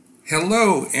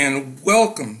Hello and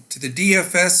welcome to the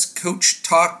DFS Coach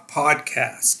Talk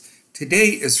podcast.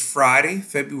 Today is Friday,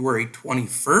 February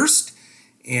 21st,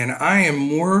 and I am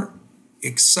more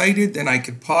excited than I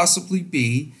could possibly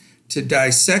be to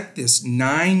dissect this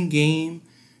 9-game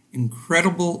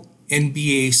incredible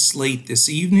NBA slate this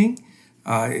evening.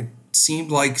 It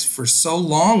seemed like for so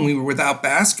long we were without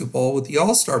basketball with the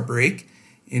All-Star break,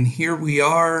 and here we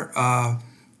are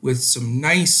with some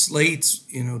nice slates,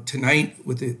 tonight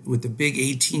with the big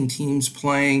 18 teams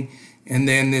playing. And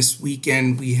then this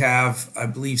weekend we have, I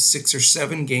believe, 6 or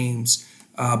 7 games,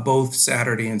 both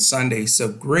Saturday and Sunday. So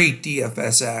great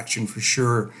DFS action for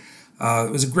sure.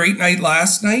 It was a great night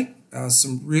last night.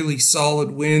 Some really solid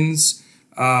wins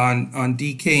on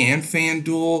DK and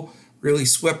FanDuel. Really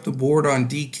swept the board on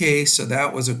DK, so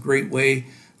that was a great way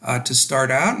to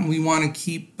start out, and we want to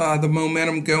keep the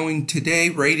momentum going today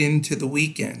right into the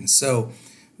weekend. So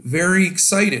very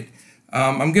excited.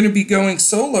 I'm going to be going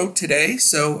solo today,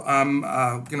 so I'm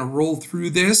going to roll through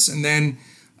this, and then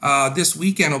this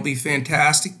weekend will be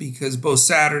fantastic because both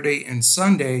Saturday and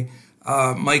Sunday,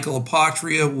 Michael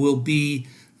Apotria will be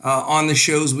on the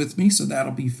shows with me, so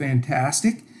that'll be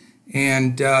fantastic.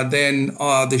 And then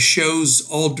the shows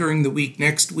all during the week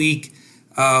next week,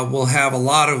 we'll have a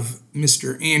lot of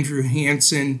Mr. Andrew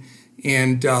Hansen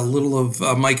and a little of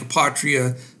Mike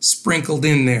Apotria sprinkled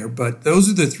in there. But those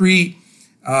are the 3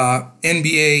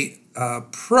 NBA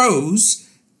pros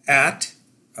at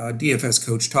DFS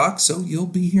Coach Talk. So you'll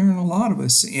be hearing a lot of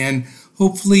us. And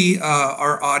hopefully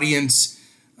our audience,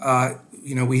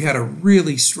 we had a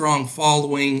really strong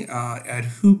following at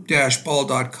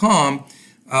hoop-ball.com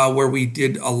where we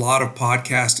did a lot of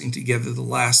podcasting together the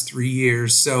last 3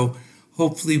 years. So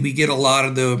hopefully we get a lot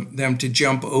of them to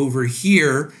jump over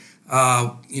here.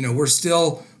 We're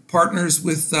still partners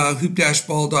with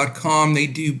hoop-ball.com. They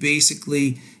do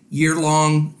basically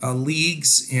year-long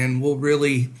leagues, and we'll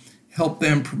really help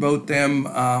them promote them,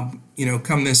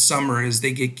 come this summer as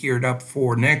they get geared up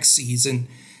for next season.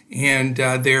 And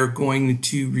they're going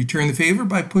to return the favor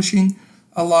by pushing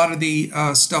a lot of the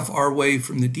stuff our way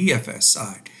from the DFS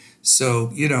side.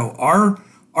 So,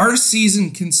 our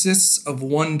season consists of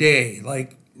one day.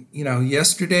 Like,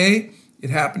 yesterday it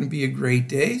happened to be a great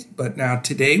day, but now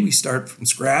today we start from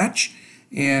scratch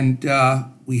and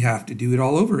we have to do it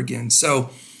all over again.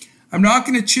 So I'm not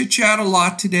going to chit-chat a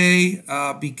lot today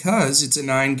because it's a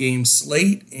 9-game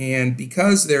slate and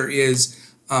because there is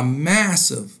a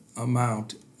massive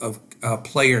amount of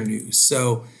player news.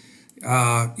 So,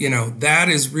 that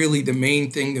is really the main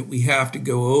thing that we have to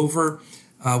go over.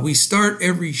 We start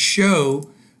every show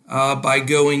by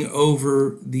going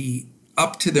over the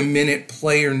up-to-the-minute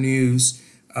player news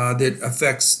that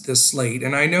affects the slate.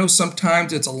 And I know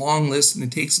sometimes it's a long list and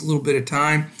it takes a little bit of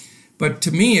time, but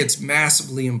to me it's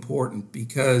massively important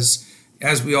because,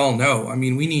 as we all know,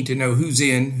 we need to know who's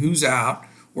in, who's out,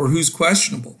 or who's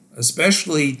questionable,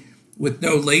 especially with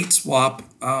no late swap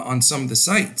on some of the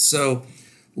sites. So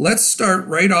let's start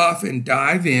right off and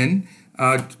dive in.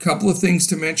 A couple of things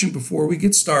to mention before we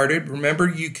get started. Remember,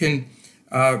 you can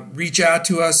reach out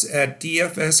to us at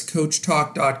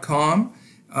dfscoachtalk.com.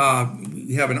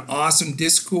 We have an awesome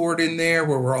Discord in there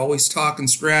where we're always talking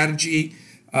strategy.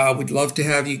 We'd love to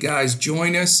have you guys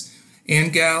join us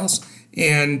and gals.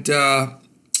 And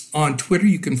on Twitter,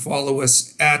 you can follow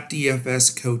us at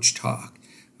dfscoachtalk.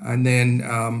 And then,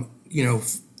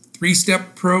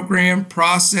 3-step program,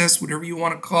 process, whatever you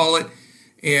want to call it.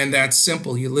 And that's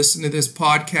simple. You listen to this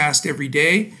podcast every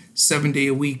day,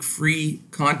 7-day-a-week free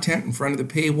content in front of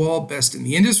the paywall, best in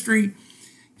the industry.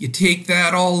 You take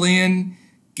that all in,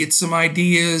 get some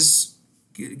ideas,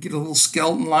 get a little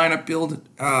skeleton lineup build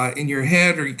in your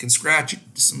head, or you can scratch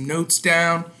some notes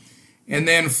down. And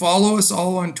then follow us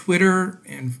all on Twitter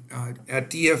and at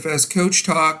DFS Coach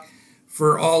Talk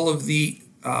for all of the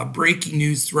breaking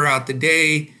news throughout the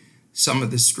day, some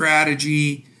of the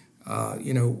strategy,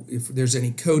 if there's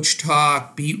any coach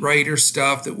talk, beat writer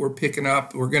stuff that we're picking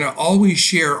up. We're going to always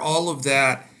share all of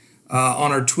that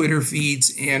on our Twitter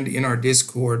feeds and in our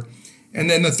Discord. And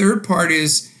then the third part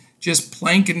is just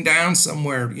planking down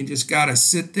somewhere. You just got to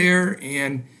sit there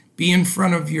and be in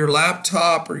front of your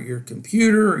laptop or your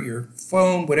computer or your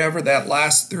phone, whatever, that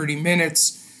last 30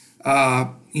 minutes.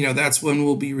 That's when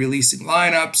we'll be releasing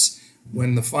lineups,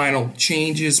 when the final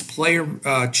player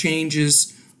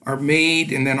changes are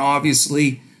made. And then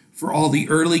obviously for all the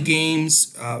early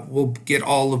games, we'll get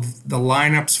all of the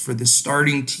lineups for the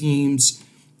starting teams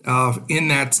in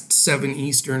that 7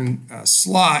 Eastern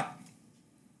slot,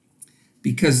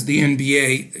 because the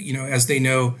NBA,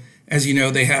 as you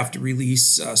know, they have to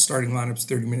release starting lineups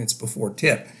 30 minutes before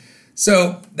tip.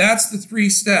 So that's the 3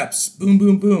 steps. Boom,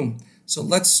 boom, boom. So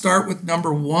let's start with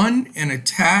number 1 and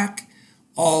attack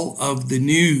all of the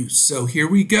news. So here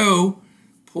we go.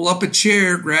 Pull up a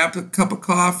chair, grab a cup of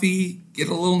coffee, get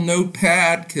a little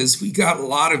notepad because we got a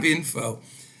lot of info.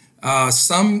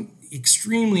 Some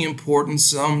extremely important,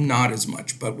 some not as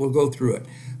much, but we'll go through it.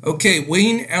 Okay,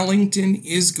 Wayne Ellington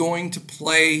is going to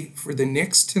play for the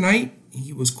Knicks tonight.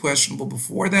 He was questionable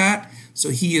before that, so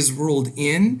he is ruled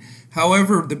in.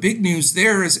 However, the big news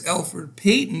there is Elfrid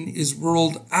Payton is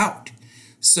ruled out.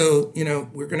 So,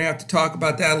 we're going to have to talk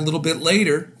about that a little bit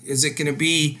later. Is it going to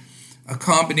be a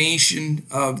combination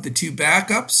of the 2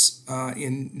 backups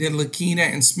in Ntilikina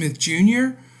and Smith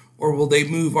Jr., or will they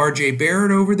move R.J.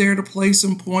 Barrett over there to play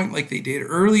some point like they did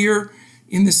earlier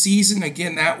in the season?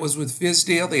 Again, that was with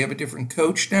Fizdale. They have a different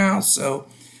coach now, so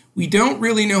we don't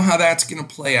really know how that's going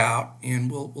to play out,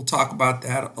 and we'll talk about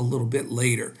that a little bit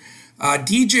later.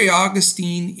 DJ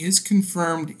Augustin is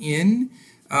confirmed in.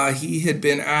 He had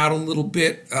been out a little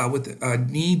bit with a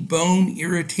knee bone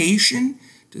irritation.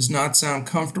 Does not sound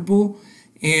comfortable.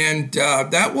 And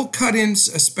that will cut in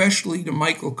especially to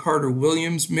Michael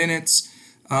Carter-Williams minutes.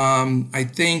 I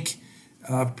think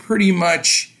pretty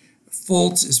much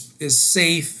Fultz is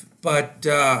safe, but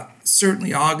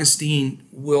certainly Augustin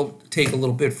will take a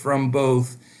little bit from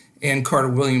both, and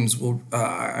Carter-Williams will,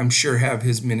 I'm sure, have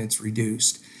his minutes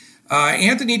reduced.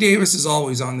 Anthony Davis is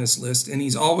always on this list, and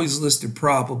he's always listed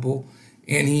probable,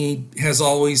 and he has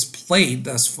always played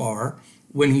thus far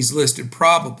when he's listed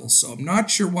probable. So I'm not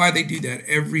sure why they do that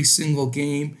every single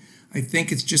game. I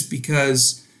think it's just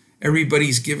because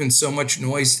everybody's given so much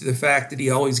noise to the fact that he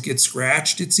always gets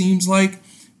scratched, it seems like.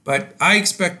 But I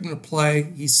expect him to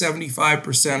play. He's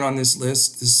 75% on this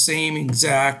list, the same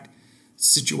exact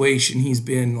situation he's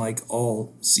been like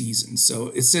all season. So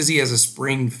it says he has a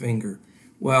sprained finger.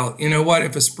 Well, you know what?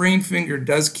 If a sprained finger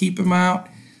does keep him out,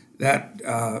 that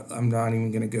I'm not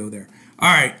even going to go there.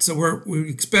 All right, so we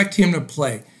expect him to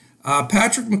play.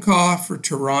 Patrick McCaw for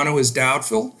Toronto is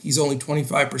doubtful. He's only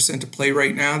 25% to play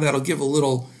right now. That'll give a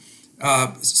little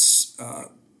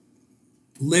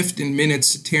lift in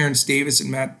minutes to Terrence Davis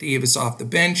and Matt Davis off the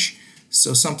bench,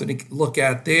 so something to look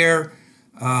at there.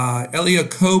 Elie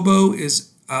Okobo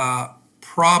is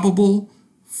probable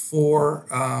for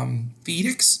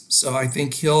Phoenix, so I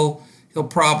think he'll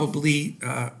probably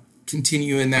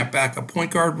continue in that backup point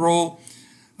guard role.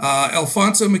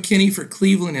 Alfonso McKinney for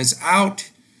Cleveland is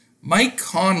out. Mike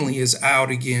Conley is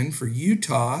out again for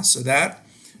Utah, so that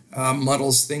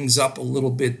muddles things up a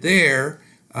little bit there.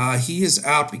 He is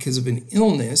out because of an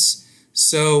illness,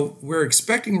 so we're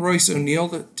expecting Royce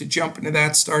O'Neal to jump into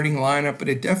that starting lineup, but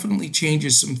it definitely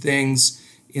changes some things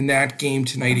in that game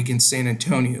tonight against San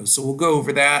Antonio. So we'll go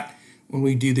over that when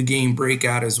we do the game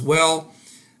breakout as well.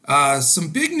 Some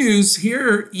big news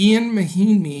here, Ian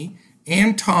Mahinmi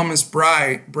and Thomas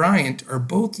Bryant are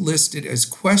both listed as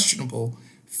questionable,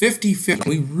 50-50.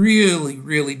 We really,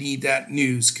 really need that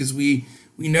news because we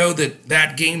know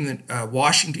that game that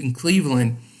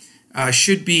Washington-Cleveland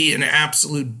should be an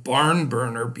absolute barn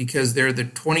burner because they're the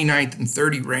 29th and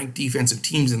 30 ranked defensive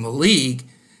teams in the league.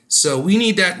 So we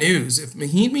need that news. If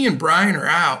Mahinmi and Bryant are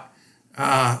out,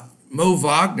 Mo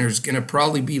Wagner's going to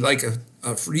probably be like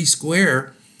a free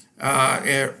square,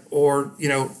 or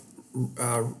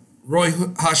Roy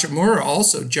Hachimura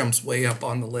also jumps way up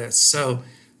on the list. So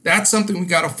that's something we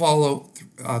got to follow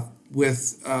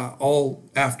with all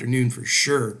afternoon for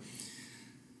sure.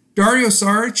 Dario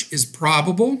Saric is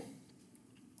probable.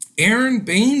 Aaron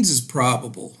Baines is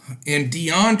probable. And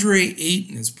DeAndre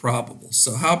Ayton is probable.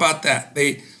 So how about that?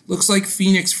 Looks like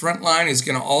Phoenix front line is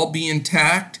going to all be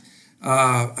intact.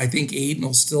 I think Ayton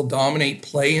will still dominate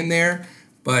play in there.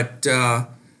 But,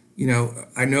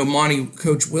 I know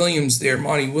Coach Williams there,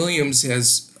 Monty Williams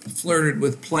has flirted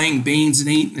with playing Baines and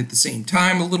Ayton at the same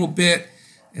time a little bit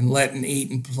and letting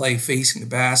Ayton play facing the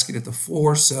basket at the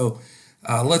 4. So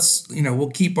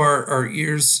we'll keep our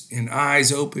ears and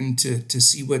eyes open to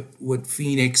see what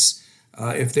Phoenix,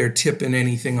 if they're tipping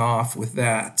anything off with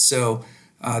that. So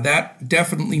that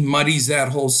definitely muddies that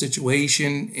whole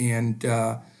situation, and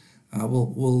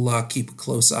we'll keep a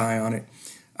close eye on it.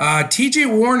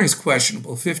 TJ Warren is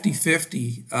questionable,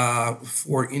 50-50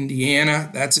 for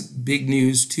Indiana. That's big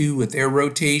news, too, with their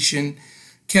rotation.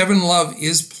 Kevin Love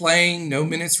is playing, no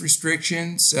minutes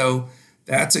restriction, so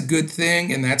that's a good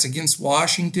thing, and that's against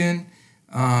Washington.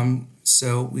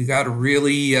 So we got to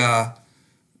really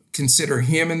consider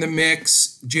him in the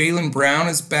mix. Jaylen Brown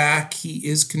is back. He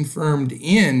is confirmed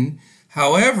in.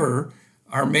 However,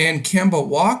 our man Kemba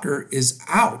Walker is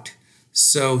out.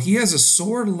 So he has a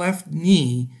sore left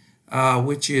knee,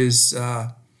 which is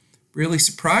really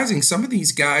surprising. Some of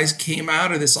these guys came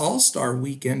out of this All-Star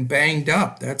weekend banged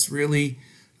up. That's really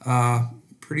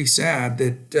pretty sad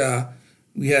that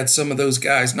we had some of those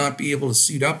guys not be able to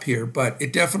suit up here. But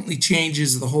it definitely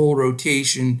changes the whole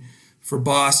rotation for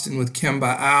Boston with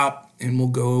Kemba out, and we'll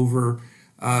go over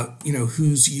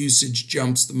whose usage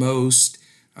jumps the most.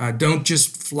 Don't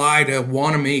just fly to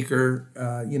Wanamaker.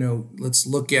 Let's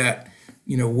look at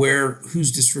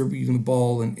who's distributing the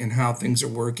ball and how things are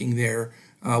working there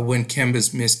when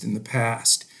Kemba's missed in the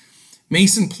past.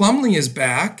 Mason Plumlee is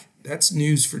back. That's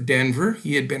news for Denver.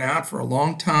 He had been out for a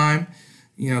long time,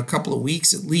 a couple of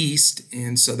weeks at least,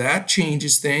 and so that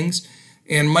changes things.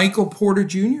 And Michael Porter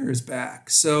Jr. is back.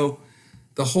 So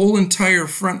the whole entire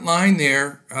front line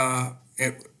there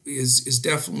is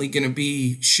definitely going to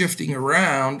be shifting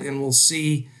around, and we'll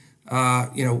see,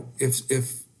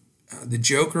 if the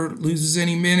Joker loses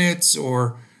any minutes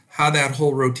or how that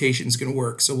whole rotation is going to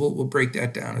work. So we'll break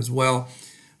that down as well.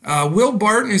 Will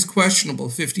Barton is questionable,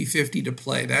 50-50 to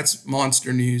play. That's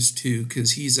monster news too,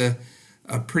 because he's a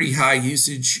pretty high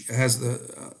usage, has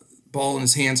the ball in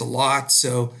his hands a lot.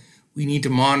 So we need to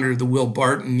monitor the Will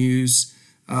Barton news.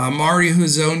 Mario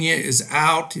Hezonja is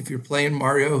out. If you're playing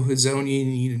Mario Hezonja, you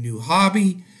need a new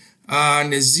hobby.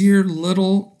 Nazir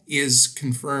Little is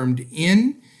confirmed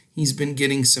in. He's been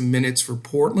getting some minutes for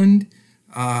Portland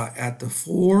at the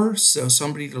 4, so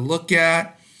somebody to look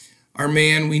at. Our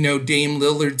man, we know Dame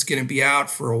Lillard's going to be out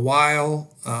for a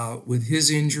while with his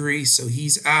injury, so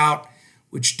he's out,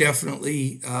 which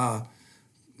definitely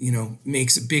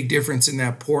makes a big difference in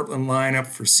that Portland lineup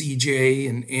for CJ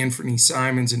and Anthony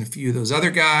Simons and a few of those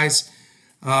other guys.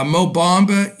 Mo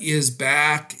Bamba is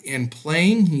back and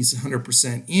playing. He's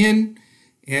 100% in.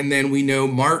 And then we know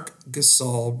Marc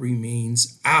Gasol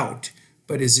remains out,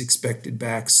 but is expected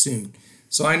back soon.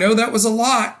 So I know that was a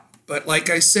lot, but like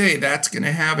I say, that's going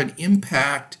to have an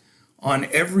impact on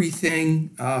everything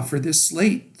for this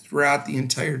slate throughout the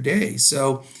entire day.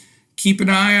 So keep an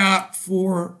eye out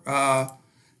for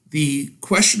the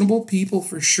questionable people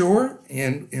for sure,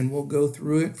 and we'll go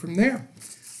through it from there.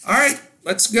 All right,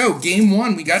 let's go. Game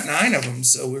 1, we got 9 of them,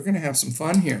 so we're going to have some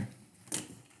fun here.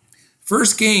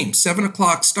 First game, 7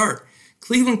 o'clock start.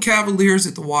 Cleveland Cavaliers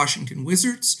at the Washington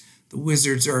Wizards. The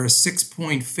Wizards are a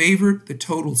 6-point favorite. The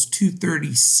total's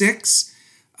 236.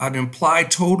 An implied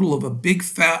total of a big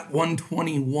fat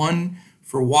 121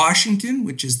 for Washington,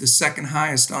 which is the second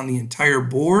highest on the entire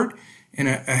board, and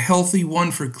a healthy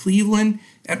one for Cleveland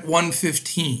at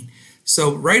 115.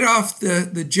 So right off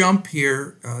the jump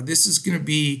here, this is going to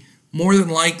be more than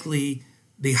likely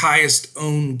the highest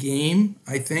owned game,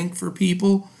 I think, for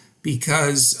people,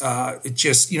 because it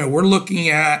just, we're looking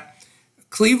at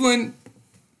Cleveland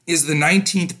is the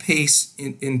 19th pace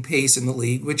in pace in the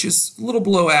league, which is a little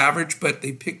below average, but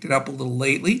they picked it up a little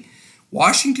lately.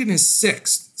 Washington is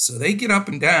 6th, so they get up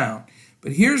and down.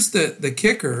 But here's the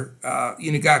kicker.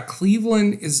 Got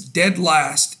Cleveland is dead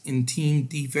last in team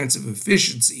defensive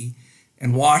efficiency,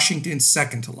 and Washington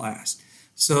second to last.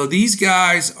 So these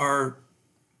guys are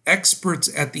experts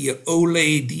at the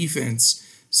Olay defense.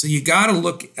 So you got to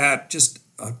look at just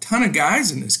a ton of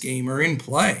guys in this game are in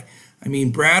play. I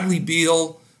mean, Bradley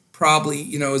Beal probably,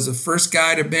 is the first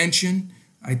guy to mention.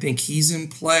 I think he's in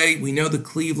play. We know the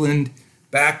Cleveland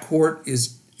backcourt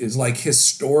is like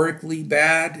historically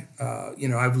bad.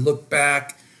 I've looked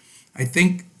back. I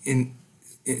think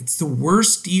it's the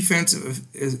worst defensive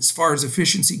as far as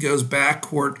efficiency goes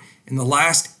backcourt in the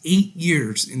last 8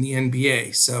 years in the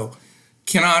NBA. So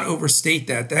cannot overstate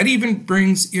that. That even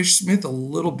brings Ish Smith a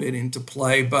little bit into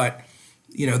play, but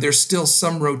there's still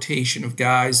some rotation of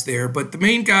guys there. But the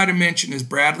main guy to mention is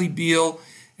Bradley Beal,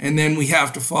 and then we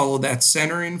have to follow that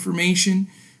center information,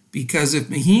 because if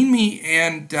Mahinmi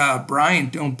and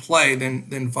Bryant don't play,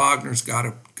 then Wagner's got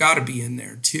to be in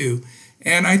there too.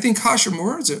 And I think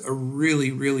Hachimura is a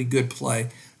really, really good play.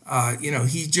 He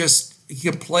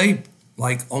can play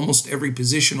like almost every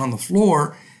position on the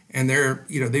floor, and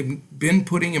they've been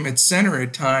putting him at center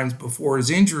at times before his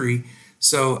injury.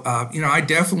 So, I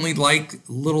definitely like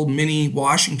little mini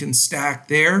Washington stack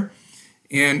there.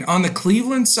 And on the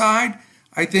Cleveland side,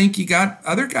 I think you got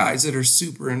other guys that are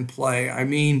super in play. I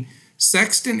mean,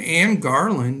 Sexton and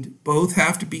Garland both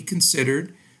have to be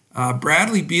considered.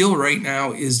 Bradley Beal right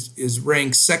now is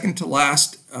ranked second to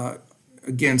last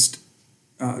against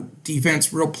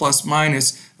defense, real plus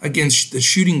minus, against the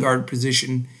shooting guard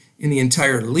position in the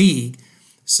entire league.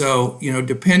 So,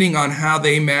 depending on how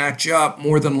they match up,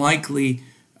 more than likely,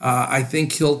 I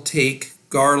think he'll take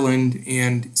Garland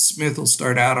and Smith will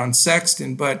start out on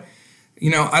Sexton. But,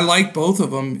 I like both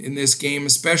of them in this game,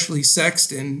 especially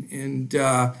Sexton, and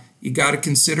you got to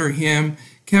consider him.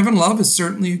 Kevin Love is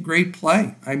certainly a great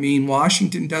play. I mean,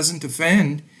 Washington doesn't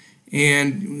defend,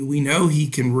 and we know he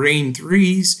can rain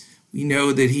threes. We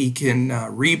know that he can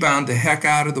rebound the heck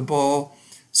out of the ball,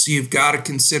 so you've got to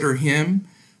consider him.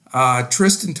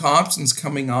 Tristan Thompson's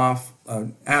coming off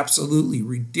an absolutely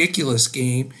ridiculous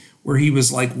game where he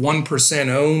was like 1%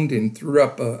 owned and threw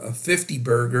up a 50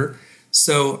 burger.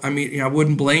 So, I mean, I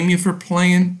wouldn't blame you for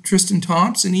playing Tristan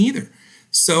Thompson either.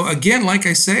 So, again, like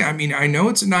I say, I mean, I know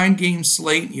it's a 9-game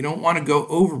slate. You don't want to go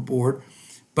overboard,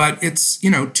 but it's,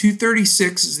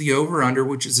 236 is the over-under,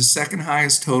 which is the second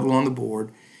highest total on the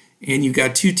board. And you've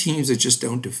got two teams that just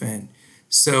don't defend.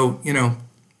 So,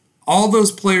 all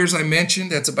those players I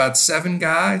mentioned, that's about 7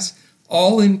 guys,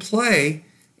 all in play.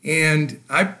 And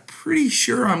I'm pretty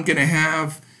sure I'm going to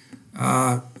have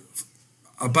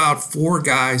about 4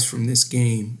 guys from this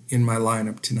game in my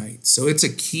lineup tonight. So it's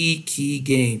a key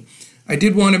game. I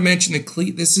did want to mention that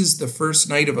this is the first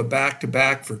night of a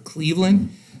back-to-back for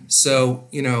Cleveland. So,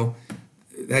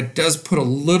 that does put a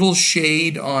little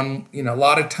shade on, a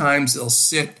lot of times they'll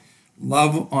sit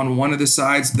Love on one of the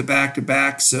sides of the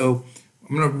back-to-back. So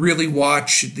I'm going to really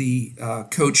watch the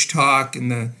coach talk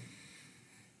and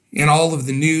all of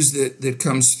the news that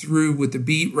comes through with the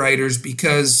beat writers,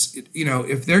 because,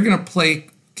 if they're going to play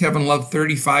Kevin Love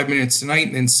 35 minutes tonight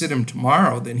and then sit him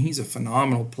tomorrow, then he's a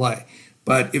phenomenal play.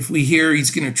 But if we hear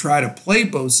he's going to try to play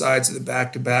both sides of the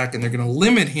back-to-back and they're going to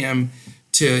limit him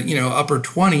to, upper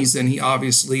 20s, then he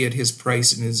obviously at his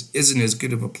price isn't as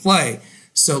good of a play.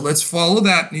 So let's follow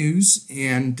that news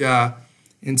and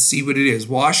see what it is.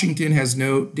 Washington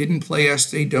didn't play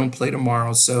yesterday, don't play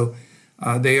tomorrow, so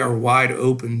they are wide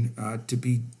open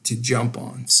to jump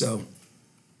on. So,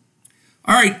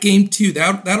 all right, game 2.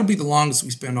 That'll be the longest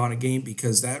we spend on a game,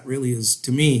 because that really is,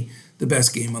 to me, the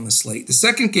best game on the slate. The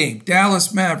second game,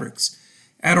 Dallas Mavericks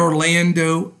at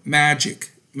Orlando Magic.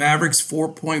 Mavericks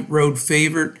 4-point road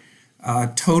favorite,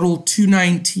 total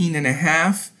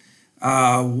 219.5.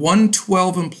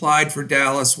 112 implied for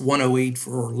Dallas, 108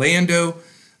 for Orlando.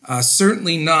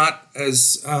 Certainly not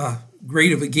as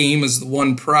great of a game as the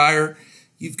one prior.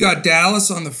 You've got Dallas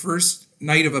on the first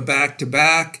night of a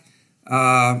back-to-back.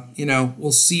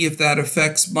 We'll see if that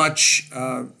affects much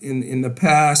in the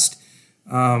past.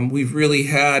 We've really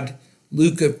had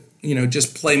Luka,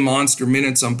 just play monster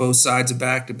minutes on both sides of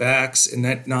back-to-backs and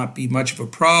that not be much of a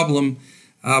problem.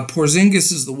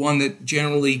 Porzingis is the one that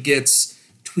generally gets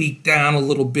tweaked down a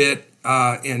little bit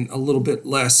and a little bit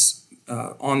less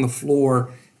on the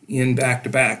floor in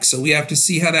back-to-back. So we have to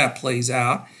see how that plays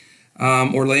out.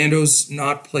 Orlando's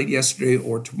not played yesterday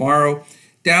or tomorrow.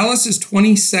 Dallas is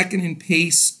 22nd in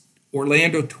pace,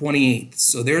 Orlando 28th.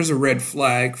 So there's a red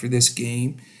flag for this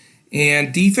game.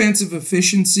 And defensive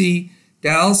efficiency,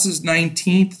 Dallas is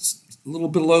 19th, a little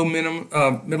below middle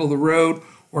of the road.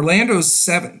 Orlando's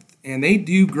 7th, and they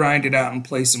do grind it out and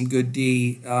play some good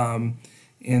D.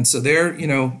 And so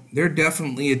they're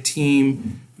definitely a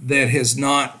team that has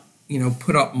not,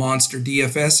 put up monster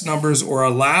DFS numbers or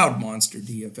allowed monster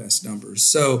DFS numbers.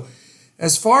 So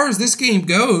as far as this game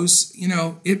goes,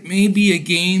 it may be a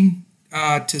game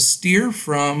to steer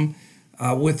from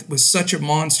with such a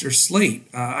monster slate.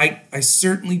 I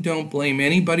certainly don't blame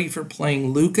anybody for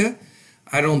playing Luka.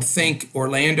 I don't think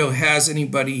Orlando has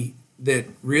anybody that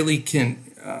really can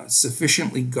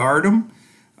sufficiently guard him.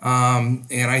 And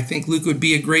I think Luka would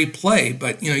be a great play,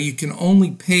 but you can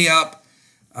only pay up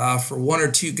for 1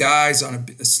 or 2 guys on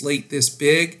a slate this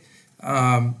big.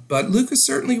 But Luka's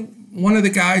certainly one of the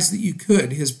guys that you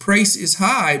could. His price is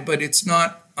high, but it's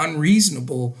not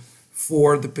unreasonable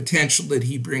for the potential that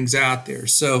he brings out there.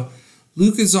 So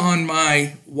Luka's on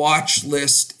my watch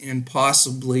list and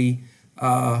possibly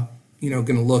going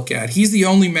to look at. He's the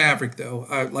only Maverick, though.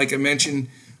 Like I mentioned,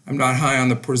 I'm not high on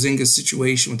the Porzingis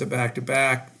situation with the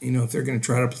back-to-back, if they're going to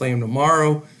try to play him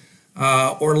tomorrow.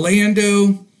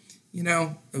 Orlando,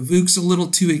 Vuk's a little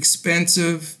too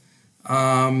expensive.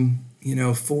 Fournier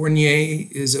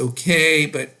is okay,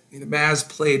 but the Mavs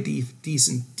play a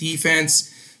decent defense.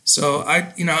 So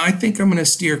I think I'm going to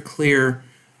steer clear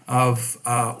of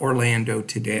Orlando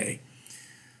today.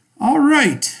 All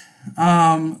right,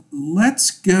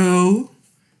 let's go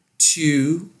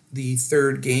to the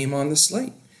third game on the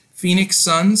slate. Phoenix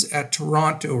Suns at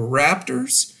Toronto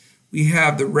Raptors. We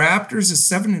have the Raptors a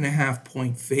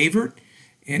 7.5-point favorite,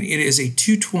 and it is a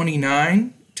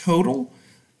 229 total.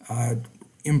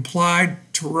 Implied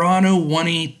Toronto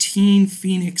 118,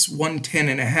 Phoenix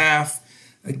 110.5.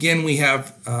 Again, we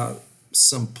have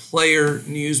some player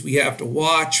news we have to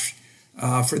watch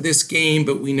for this game,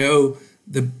 but we know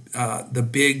the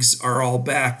bigs are all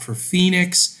back for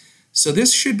Phoenix. So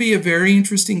this should be a very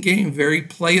interesting game, very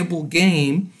playable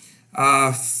game.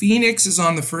 Phoenix is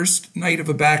on the first night of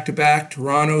a back-to-back.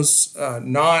 Toronto's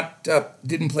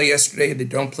didn't play yesterday. They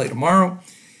don't play tomorrow.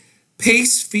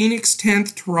 Pace, Phoenix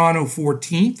 10th, Toronto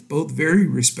 14th, both very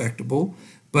respectable.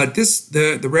 But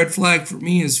the red flag for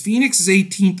me is Phoenix is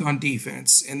 18th on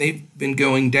defense, and they've been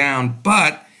going down.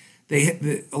 But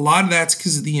a lot of that's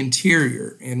because of the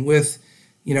interior. And with,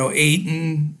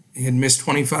 Ayton had missed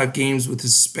 25 games with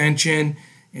his suspension.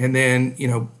 And then,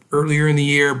 earlier in the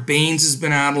year, Baines has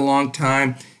been out a long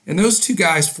time. And those two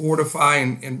guys fortify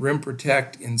and rim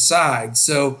protect inside.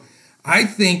 So I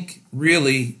think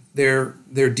really their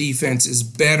defense is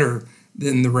better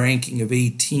than the ranking of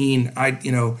 18.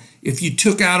 If you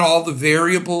took out all the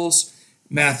variables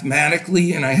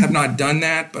mathematically, and I have not done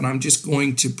that, but I'm just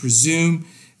going to presume,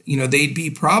 they'd be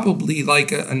probably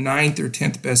like a 9th or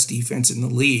 10th best defense in the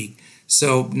league.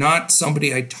 So not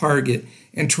somebody I target.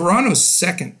 And Toronto's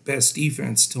second best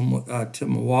defense to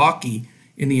Milwaukee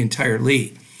in the entire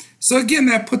league. So again,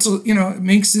 that puts, it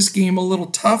makes this game a little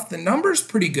tough. The number's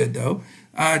pretty good though.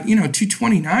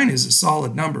 229 is a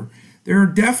solid number. There are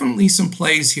definitely some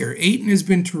plays here. Ayton has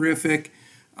been terrific.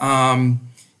 And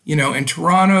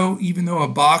Toronto, even though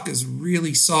Ibaka is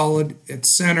really solid at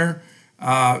center,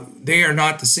 they are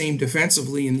not the same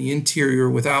defensively in the interior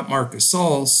without Marc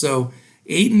Gasol. So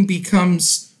Ayton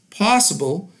becomes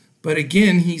possible, but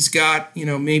again, he's got,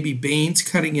 maybe Baines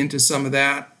cutting into some of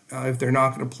that if they're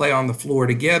not going to play on the floor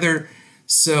together.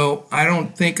 So I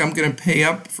don't think I'm going to pay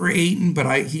up for Ayton,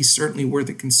 but he's certainly worth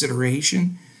a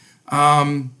consideration.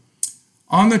 On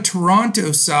the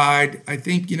Toronto side, I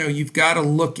think, you've got to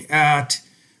look at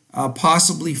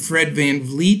possibly Fred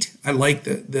VanVleet. I like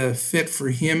the fit for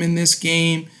him in this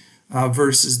game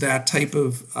versus that type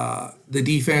of the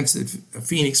defense that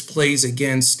Phoenix plays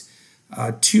against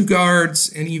two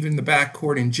guards and even the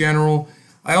backcourt in general.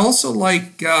 I also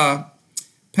like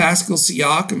Pascal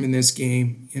Siakam in this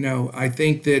game. I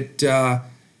think that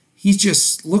he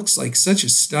just looks like such a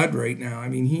stud right now. I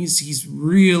mean, he's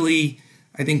really,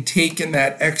 I think, taken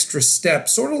that extra step,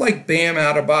 sort of like Bam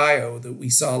Adebayo that we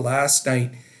saw last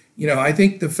night. I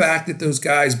think the fact that those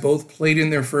guys both played in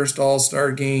their first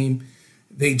All-Star game,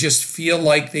 they just feel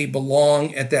like they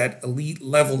belong at that elite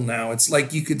level now. It's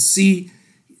like you could see,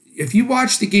 if you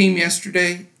watched the game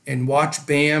yesterday and watch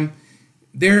Bam,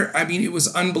 it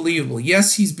was unbelievable.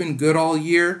 Yes, he's been good all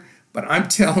year, but I'm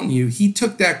telling you, he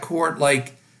took that court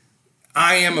like,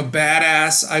 I am a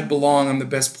badass, I belong, I'm the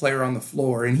best player on the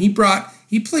floor. And he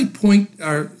played point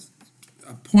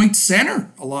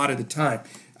center a lot of the time.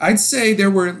 I'd say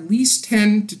there were at least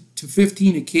 10 to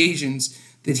 15 occasions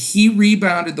that he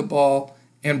rebounded the ball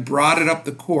and brought it up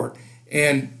the court.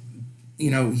 And,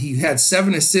 he had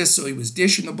 7 assists, so he was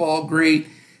dishing the ball great.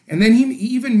 And then he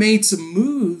even made some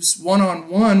moves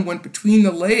one-on-one, went between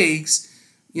the legs,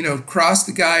 crossed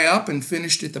the guy up and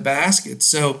finished at the basket.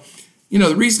 So,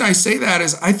 the reason I say that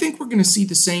is I think we're going to see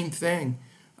the same thing.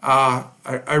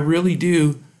 I really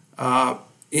do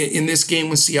in this game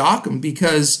with Siakam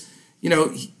because,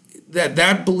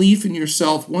 that belief in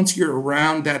yourself, once you're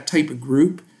around that type of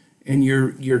group and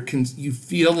you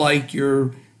feel like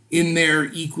you're in there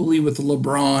equally with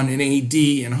LeBron and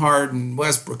AD and Harden,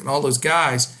 Westbrook and all those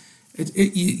guys,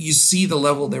 you see the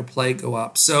level of their play go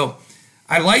up. So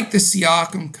I like the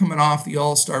Siakam coming off the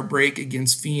All-Star break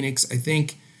against Phoenix. I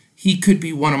think he could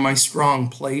be one of my strong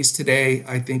plays today.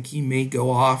 I think he may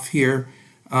go off here.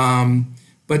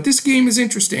 But this game is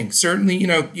interesting. Certainly,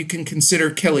 you can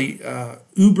consider Kelly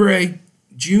Oubre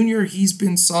Jr. He's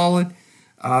been solid.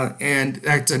 And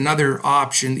that's another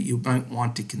option that you might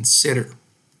want to consider.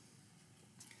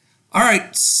 All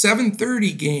right,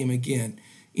 7:30 game again.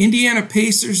 Indiana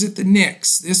Pacers at the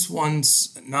Knicks. This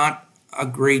one's not a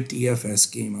great DFS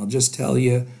game. I'll just tell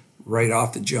you right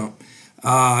off the jump.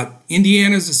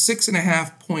 Indiana's a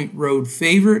 6.5-point road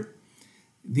favorite.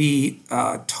 The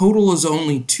total is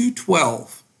only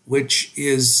 212, which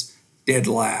is dead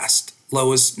last,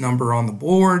 lowest number on the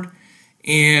board,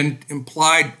 and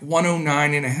implied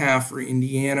 109.5 for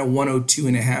Indiana,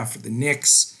 102.5 for the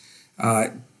Knicks.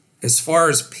 As far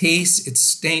as pace, it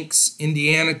stinks.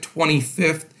 Indiana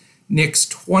 25th, Knicks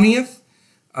 20th.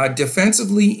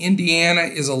 Defensively, Indiana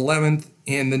is 11th,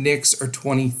 and the Knicks are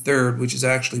 23rd, which is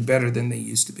actually better than they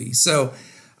used to be. So,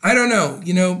 I don't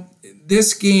know.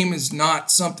 This game is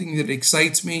not something that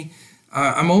excites me.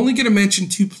 I'm only going to mention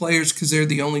two players because they're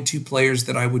the only two players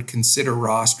that I would consider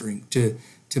rostering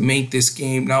to make this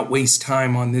game, not waste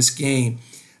time on this game.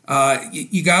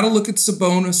 You got to look at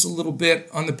Sabonis a little bit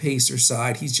on the Pacer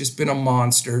side. He's just been a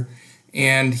monster,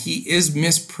 and he is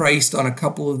mispriced on a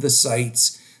couple of the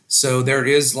sites. So there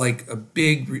is like a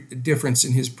big difference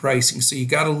in his pricing. So you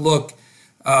got to look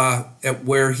at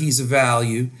where he's a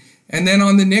value. And then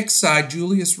on the Knicks side,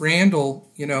 Julius Randle,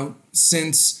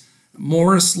 since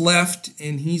Morris left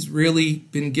and he's really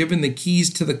been given the keys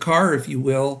to the car, if you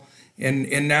will,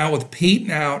 and now with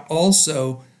Peyton out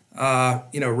also,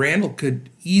 Randle could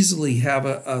easily have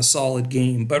a solid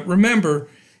game. But remember,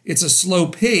 it's a slow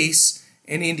pace,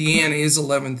 and Indiana is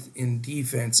 11th in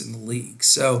defense in the league.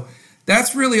 So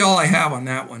that's really all I have on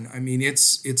that one. I mean,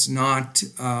 it's not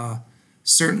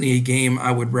certainly a game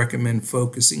I would recommend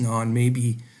focusing on.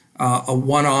 Maybe a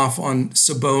one-off on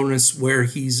Sabonis where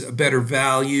he's a better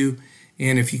value,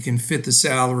 and if you can fit the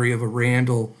salary of a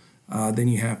Randle, then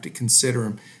you have to consider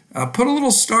him. Put a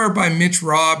little star by Mitch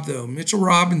Robb, though. Mitchell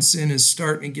Robinson is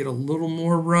starting to get a little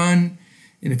more run,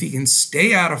 and if he can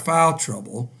stay out of foul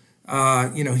trouble,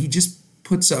 he just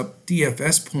puts up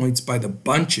DFS points by the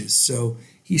bunches, so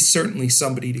he's certainly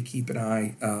somebody to keep an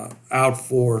eye out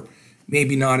for.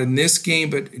 Maybe not in this game,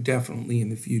 but definitely in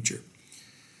the future.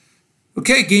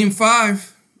 Okay, Game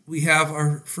 5. We have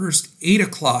our first 8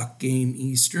 o'clock game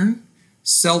Eastern.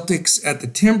 Celtics at the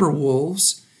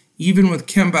Timberwolves. Even with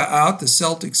Kemba out, the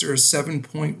Celtics are a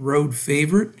 7-point road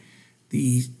favorite.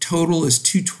 The total is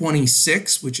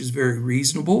 226, which is very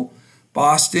reasonable.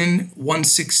 Boston,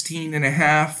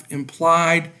 116.5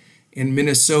 implied, and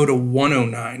Minnesota,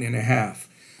 109.5.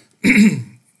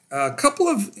 A couple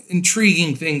of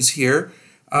intriguing things here.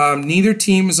 Neither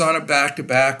team is on a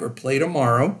back-to-back or play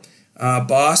tomorrow.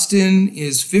 Boston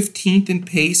is 15th in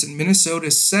pace and Minnesota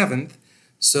is 7th.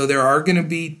 So there are going to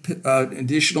be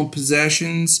additional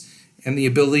possessions and the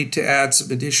ability to add some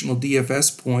additional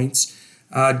DFS points.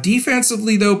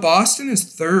 Defensively, though, Boston is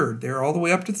 3rd. They're all the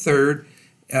way up to 3rd.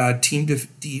 Team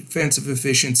defensive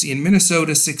efficiency, and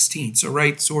Minnesota 16th. So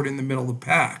right sort of in the middle of the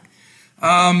pack.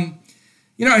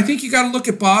 I think you got to look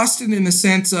at Boston in the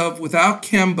sense of without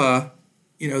Kemba,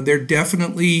 there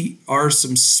definitely are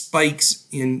some spikes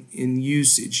in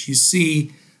usage. You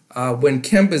see, when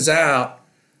Kemba's out,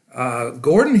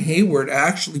 Gordon Hayward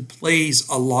actually plays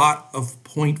a lot of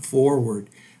point forward.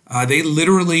 They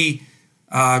literally,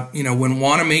 when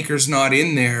Wanamaker's not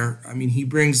in there, I mean, he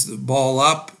brings the ball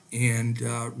up and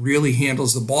really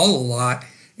handles the ball a lot.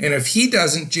 And if he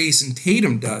doesn't, Jason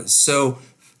Tatum does. So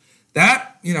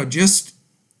that, just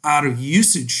out of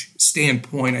usage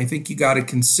standpoint, I think you got to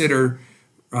consider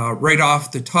right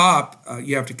off the top,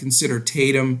 you have to consider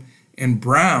Tatum and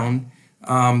Brown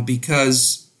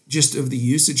because just of the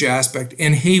usage aspect,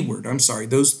 and Hayward,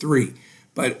 those three.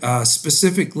 But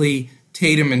specifically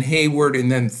Tatum and Hayward,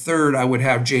 and then third I would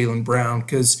have Jaylen Brown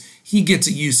because he gets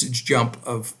a usage jump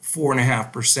of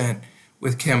 4.5%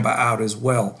 with Kemba out as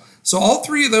well. So all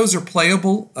three of those are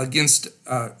playable against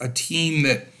a team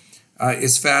that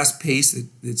is fast-paced,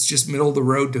 it's just middle of the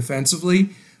road defensively.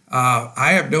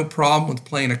 I have no problem with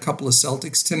playing a couple of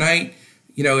Celtics tonight.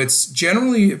 It's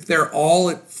generally, if they're all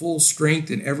at full strength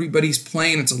and everybody's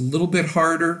playing, it's a little bit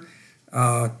harder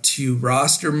to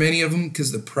roster many of them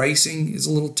because the pricing is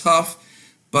a little tough.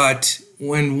 But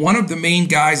when one of the main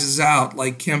guys is out,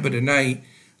 like Kemba tonight,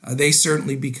 they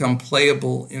certainly become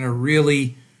playable in a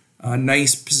really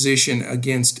nice position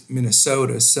against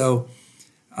Minnesota. So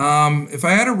if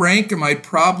I had to rank them, I'd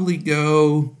probably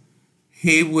go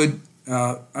Hayward,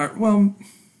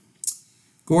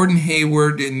 Gordon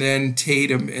Hayward, and then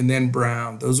Tatum, and then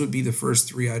Brown. Those would be the first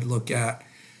three I'd look at.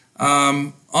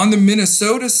 On the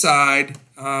Minnesota side,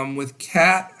 with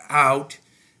Cat out,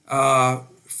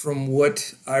 from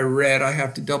what I read, I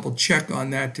have to double check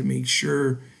on that to make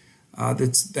sure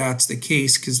that's the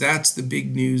case, because that's the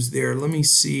big news there. Let me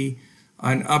see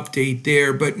an update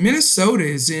there. But Minnesota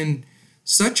is in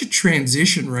such a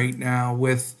transition right now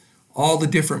with all the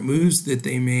different moves that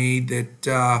they made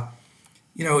that,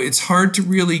 it's hard to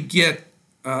really get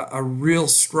a real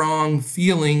strong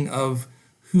feeling of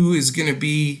who is going to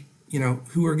be,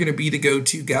 who are going to be the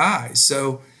go-to guys.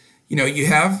 So, you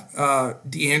have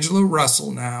D'Angelo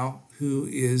Russell now, who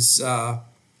is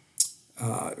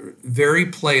very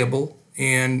playable.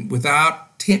 And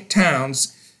without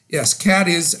Towns, yes, Cat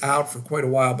is out for quite a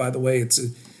while, by the way. It's a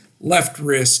left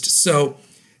wrist. So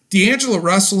D'Angelo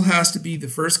Russell has to be the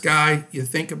first guy you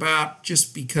think about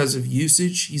just because of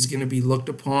usage. He's going to be looked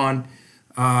upon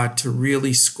to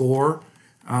really score.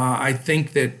 I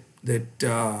think that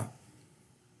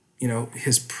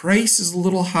his price is a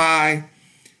little high.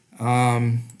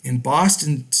 And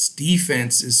Boston's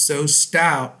defense is so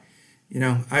stout,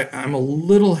 I'm a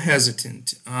little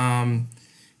hesitant.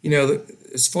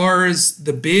 As far as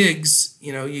the bigs,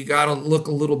 you got to look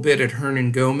a little bit at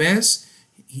Hernan Gomez.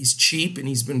 He's cheap and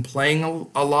he's been playing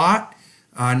a lot.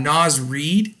 Naz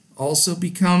Reid also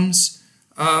becomes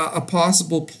a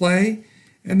possible play.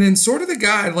 And then sort of the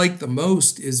guy I like the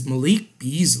most is Malik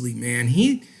Beasley, man.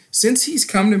 Since he's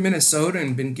come to Minnesota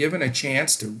and been given a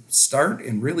chance to start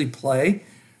and really play,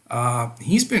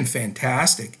 he's been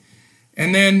fantastic.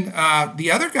 And then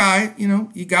the other guy,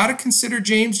 you got to consider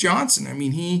James Johnson. I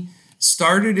mean, he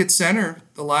started at center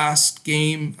the last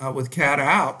game with Cat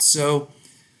out. So,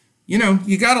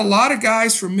 you got a lot of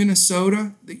guys from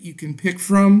Minnesota that you can pick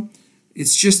from.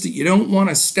 It's just that you don't want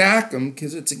to stack them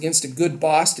because it's against a good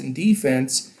Boston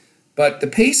defense. But the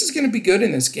pace is going to be good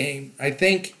in this game. I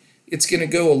think it's going to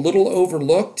go a little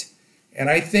overlooked. And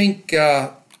I think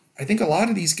a lot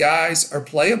of these guys are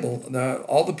playable.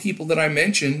 All the people that I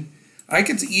mentioned, I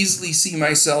could easily see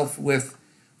myself with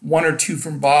one or two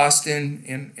from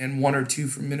Boston and one or two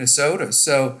from Minnesota.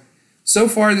 So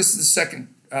far, this is the second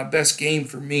best game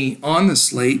for me on the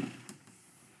slate.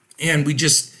 And we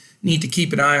just need to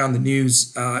keep an eye on the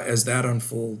news as that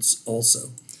unfolds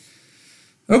also.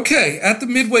 Okay, at the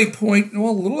midway point, well,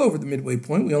 a little over the midway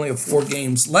point, we only have 4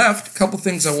 games left. A couple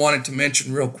things I wanted to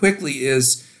mention real quickly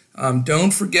is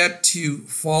don't forget to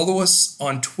follow us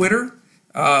on Twitter.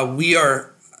 We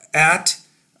are at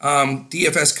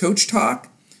DFS Coach Talk.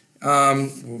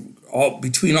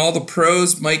 Between all the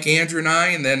pros, Mike, Andrew, and I,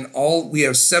 and then we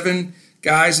have 7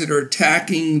 guys that are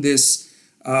attacking this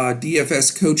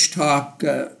DFS Coach Talk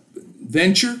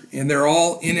venture, and they're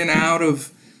all in and out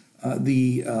of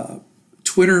the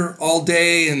Twitter all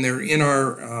day, and they're in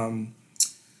our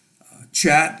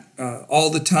chat all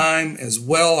the time as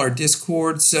well, our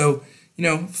Discord. So,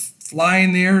 fly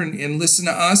in there and listen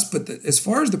to us. But as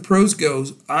far as the pros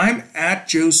goes, I'm at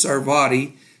Joe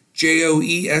Sarvadi,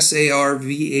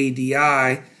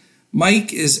 JoeSarvadi.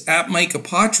 Mike is at Mike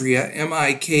Apotria,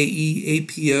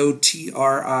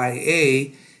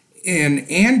 Mikeapotria,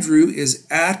 and Andrew is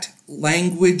at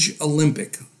Language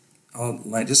Olympic,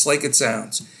 just like it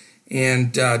sounds.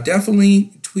 And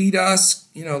definitely tweet us,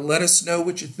 let us know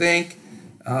what you think,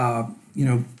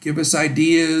 give us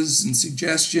ideas and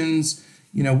suggestions.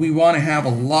 We want to have a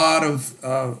lot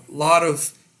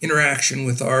of interaction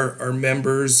with our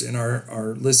members and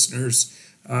our listeners.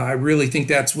 I really think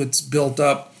that's what's built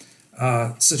up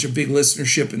such a big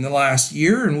listenership in the last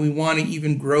year, and we want to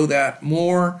even grow that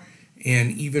more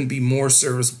and even be more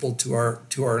serviceable to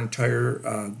our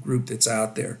entire group that's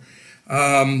out there.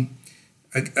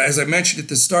 As I mentioned at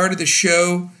the start of the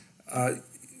show,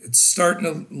 it's starting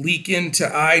to leak into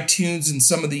iTunes and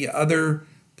some of the other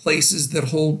places that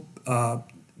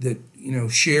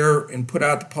share and put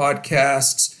out the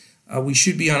podcasts. We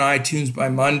should be on iTunes by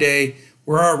Monday.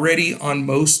 We're already on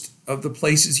most of the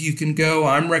places you can go.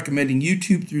 I'm recommending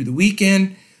YouTube through the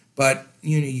weekend, but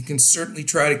you can certainly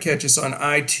try to catch us on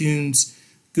iTunes,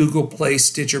 Google Play,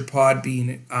 Stitcher,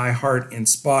 Podbean, iHeart, and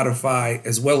Spotify,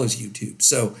 as well as YouTube.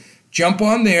 So jump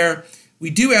on there. We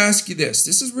do ask you this.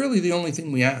 This is really the only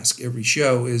thing we ask every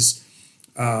show is,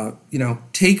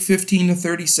 take 15 to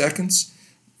 30 seconds.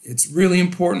 It's really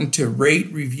important to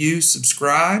rate, review,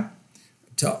 subscribe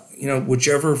to,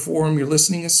 whichever forum you're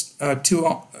listening to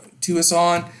us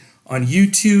on. On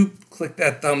YouTube, click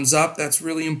that thumbs up. That's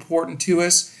really important to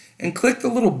us. And click the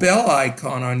little bell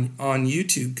icon on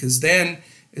YouTube, because then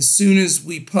as soon as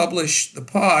we publish the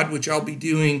pod, which I'll be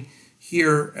doing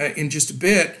here in just a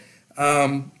bit,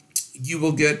 you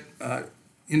will get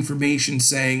information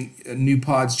saying a new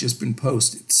pod's just been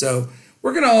posted. So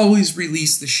we're going to always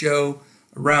release the show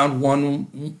around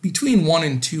between 1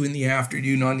 and 2 in the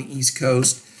afternoon on the East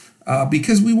Coast,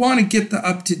 because we want to get the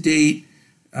up-to-date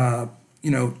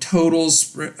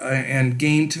totals and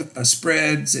game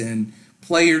spreads and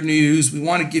player news. We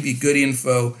want to give you good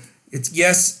info. It's,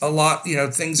 yes, a lot,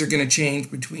 things are going to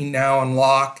change between now and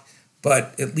lock,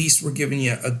 but at least we're giving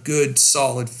you a good,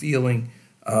 solid feeling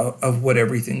of what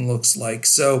everything looks like.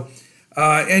 So,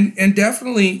 and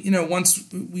definitely, once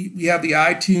we have the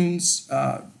iTunes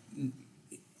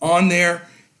on there,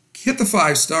 hit the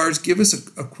 5 stars, give us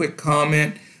a quick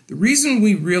comment. The reason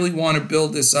we really want to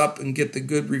build this up and get the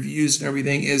good reviews and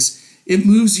everything is it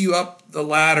moves you up the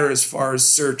ladder as far as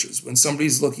searches. When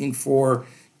somebody's looking for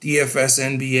DFS,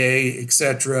 NBA,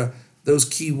 etc., those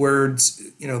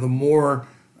keywords, the more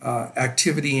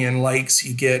activity and likes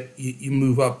you get, you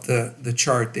move up the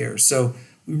chart there. So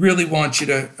we really want you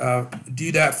to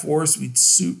do that for us. We'd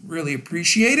really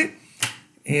appreciate it.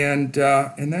 And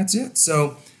that's it.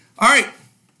 So, all right.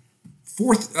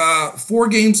 4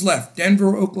 games left.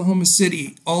 Denver, Oklahoma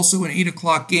City, also an 8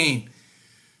 o'clock game.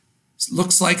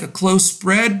 Looks like a close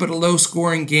spread, but a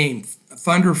low-scoring game.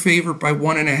 Thunder favored by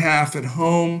 1.5 at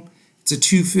home. It's a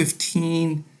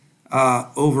 215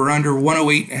 over-under,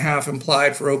 108.5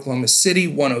 implied for Oklahoma City,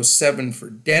 107 for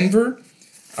Denver.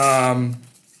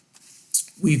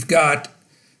 We've got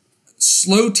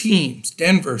Slow teams.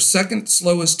 Denver, second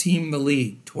slowest team in the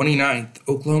league, 29th.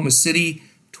 Oklahoma City,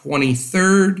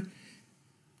 23rd.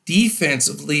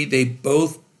 Defensively, they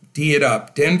both D it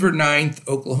up. Denver, 9th.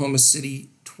 Oklahoma City,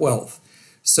 12th.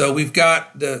 So we've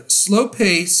got the slow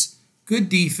pace, good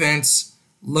defense,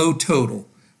 low total.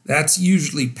 That's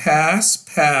usually pass,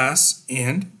 pass,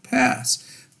 and pass.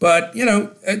 But,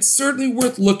 it's certainly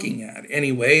worth looking at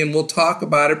anyway, and we'll talk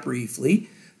about it briefly.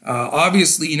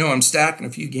 Obviously, I'm stacking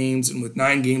a few games, and with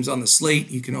 9 games on the slate,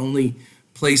 you can only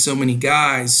play so many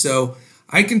guys. So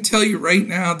I can tell you right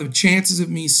now, the chances of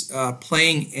me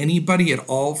playing anybody at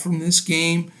all from this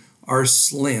game are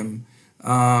slim.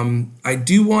 I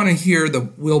do want to hear the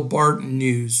Will Barton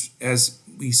news. As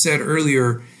we said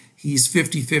earlier, he's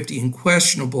 50-50 and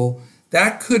questionable.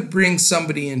 That could bring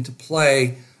somebody into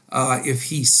play if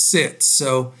he sits.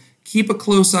 So keep a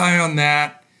close eye on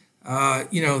that.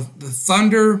 The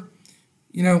Thunder,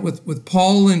 with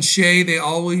Paul and Shea, they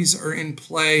always are in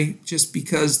play just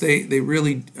because they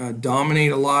really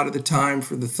dominate a lot of the time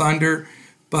for the Thunder.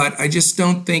 But I just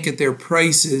don't think at their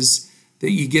prices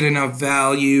that you get enough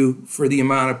value for the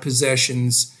amount of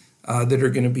possessions that are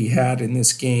going to be had in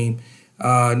this game.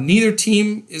 Neither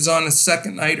team is on a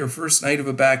second night or first night of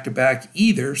a back-to-back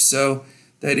either, so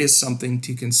that is something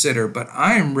to consider. But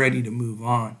I am ready to move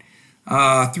on.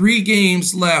 3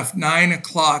 games left, 9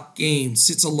 o'clock game,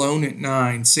 sits alone at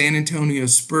 9. San Antonio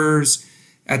Spurs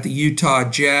at the Utah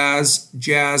Jazz,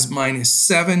 Jazz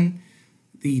 -7.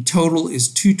 The total is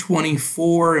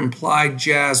 224, implied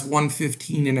Jazz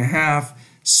 115.5,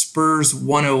 Spurs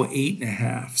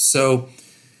 108.5. So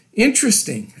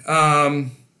interesting.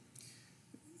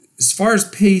 As far as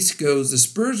pace goes, the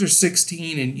Spurs are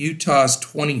 16 and Utah's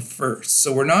 21st.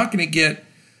 So we're not going to get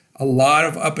a lot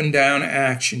of up and down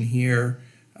action here.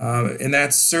 And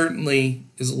that certainly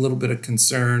is a little bit of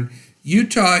concern.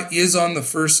 Utah is on the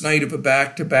first night of a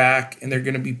back-to-back, and they're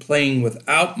going to be playing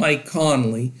without Mike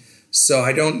Conley. So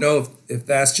I don't know if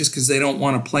that's just because they don't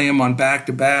want to play him on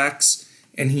back-to-backs,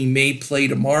 and he may play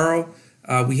tomorrow.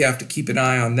 We have to keep an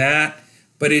eye on that.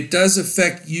 But it does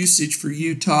affect usage for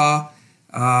Utah.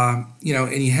 And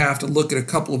you have to look at a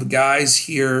couple of guys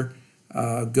here.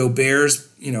 Gobert's,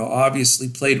 obviously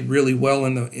played really well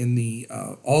in the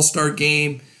All-Star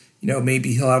game.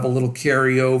 Maybe he'll have a little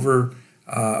carryover,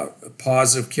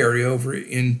 positive carryover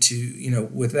into,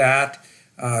 with that.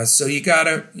 So you got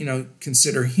to,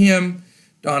 consider him.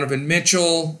 Donovan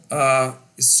Mitchell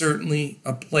is certainly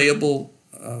a playable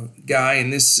guy in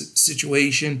this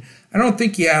situation. I don't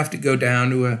think you have to go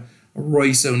down to a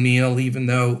Royce O'Neal, even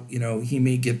though, he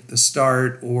may get the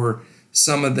start, or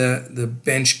some of the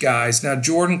bench guys. Now,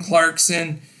 Jordan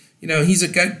Clarkson, he's a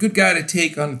good guy to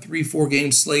take on a 3-4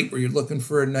 game slate where you're looking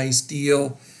for a nice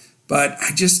deal. But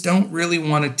I just don't really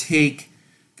want to take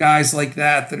guys like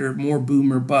that are more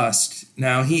boom or bust.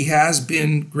 Now, he has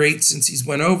been great since he's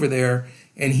went over there,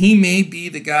 and he may be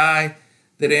the guy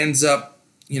that ends up,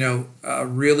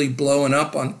 really blowing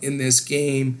up in this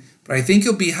game. But I think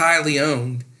he'll be highly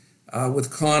owned with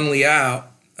Conley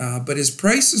out. But his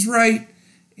price is right.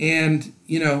 And,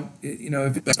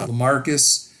 if it's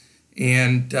LaMarcus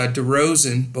and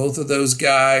DeRozan, both of those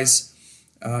guys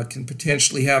can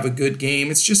potentially have a good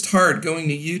game. It's just hard going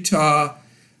to Utah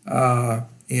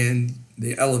and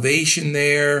the elevation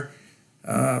there.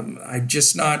 I'm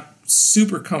just not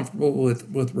super comfortable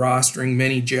with rostering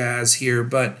many Jazz here,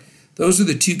 but those are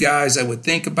the 2 guys I would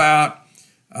think about.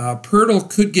 Poeltl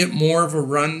could get more of a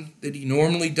run than he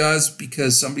normally does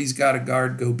because somebody's got to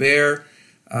guard Gobert.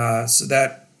 So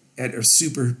that at a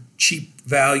super cheap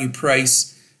value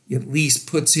price at least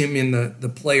puts him in the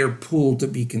player pool to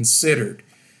be considered.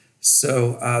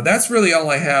 So that's really all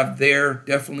I have there.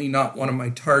 Definitely not one of my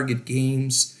target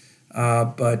games,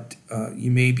 but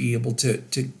you may be able to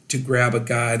grab a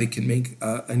guy that can make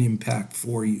an impact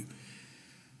for you.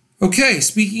 Okay,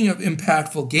 speaking of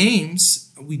impactful games,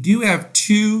 we do have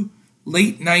 2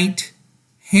 late night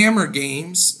hammer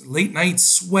games, late night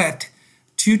sweat,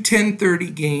 2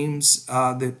 10:30 games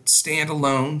that stand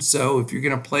alone. So if you're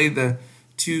going to play the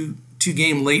two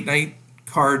game late night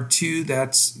card too,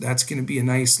 that's going to be a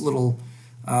nice little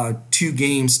 2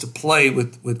 games to play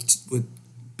with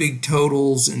big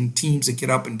totals and teams that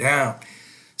get up and down.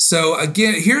 So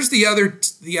again, here's the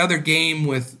other game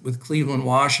with Cleveland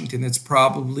Washington that's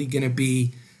probably going to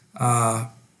be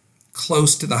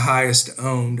close to the highest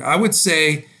owned. I would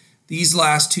say these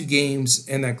last 2 games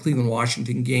and that Cleveland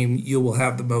Washington game, you will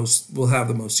have the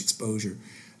most exposure.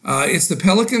 It's the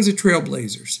Pelicans at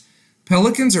Trailblazers.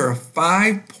 Pelicans are a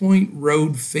 5-point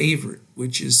road favorite,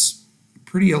 which is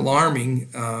pretty alarming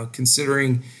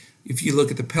considering if you look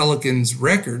at the Pelicans'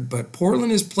 record. But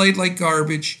Portland has played like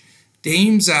garbage.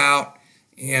 Dame's out,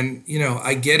 and,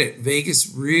 I get it.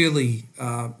 Vegas really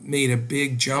made a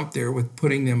big jump there with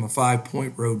putting them a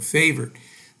 5-point road favorite.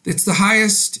 It's the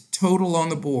highest total on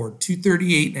the board,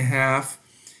 238.5.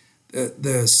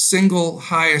 The single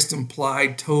highest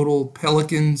implied total,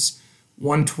 Pelicans,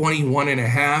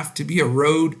 121.5. To be a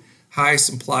road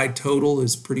highest implied total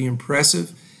is pretty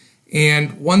impressive.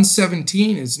 And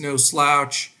 117 is no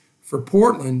slouch for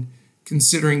Portland,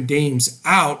 considering Dame's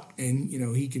out and,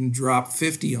 he can drop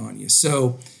 50 on you.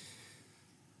 So,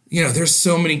 there's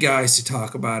so many guys to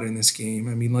talk about in this game.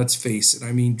 I mean, let's face it.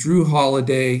 I mean, Drew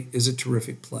Holiday is a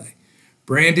terrific play.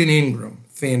 Brandon Ingram,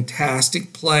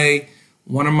 fantastic play.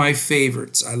 One of my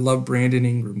favorites. I love Brandon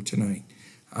Ingram tonight.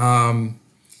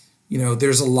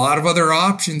 There's a lot of other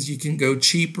options you can go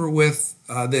cheaper with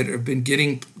that have been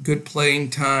getting good playing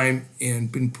time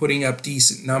and been putting up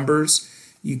decent numbers.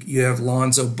 You have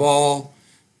Lonzo Ball,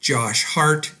 Josh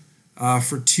Hart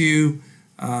for 2.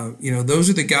 Those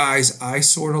are the guys I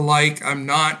sort of like. I'm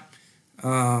not.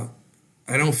 I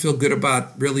don't feel good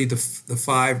about really the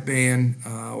 5-man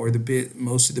or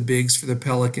most of the bigs for the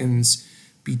Pelicans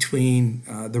between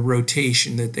the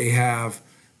rotation that they have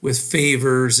with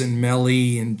Favors and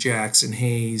Melly and Jackson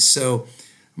Hayes. So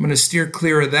I'm going to steer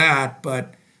clear of that.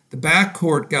 But the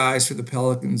backcourt guys for the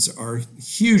Pelicans are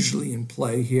hugely in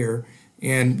play here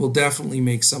and will definitely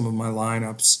make some of my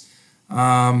lineups.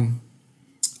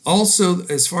 Also,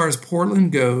 as far as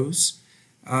Portland goes,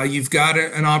 you've got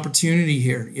an opportunity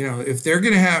here. If they're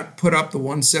going to put up the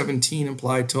 117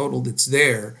 implied total that's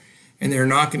there, and they're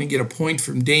not going to get a point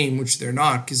from Dame, which they're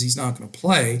not because he's not going to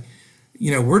play,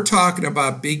 we're talking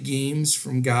about big games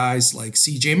from guys like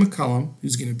C.J. McCollum,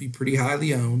 who's going to be pretty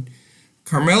highly owned.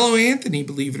 Carmelo Anthony,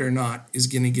 believe it or not, is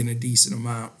going to get a decent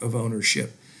amount of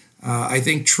ownership. I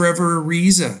think Trevor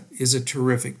Ariza is a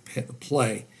terrific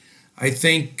play. I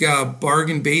think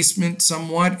bargain basement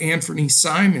somewhat, Anthony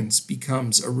Simons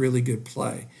becomes a really good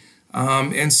play.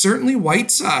 And certainly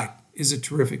Whiteside is a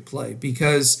terrific play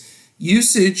because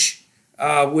usage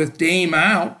with Dame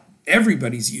out,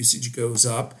 everybody's usage goes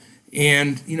up.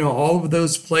 And, all of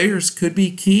those players could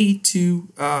be key to,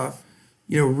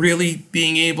 really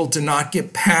being able to not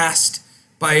get passed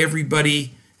by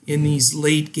everybody in these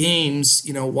late games,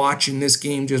 watching this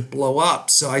game just blow up.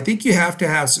 So I think you have to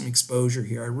have some exposure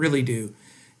here. I really do.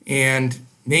 And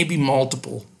maybe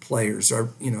multiple players are,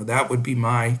 that would be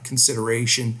my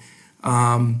consideration.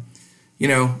 1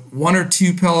 or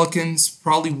 2 Pelicans,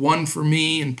 probably 1 for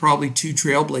me, and probably 2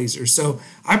 Trailblazers. So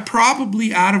I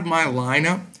probably, out of my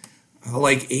lineup,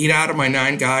 like 8 out of my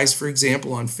 9 guys, for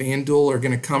example, on FanDuel are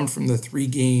going to come from the 3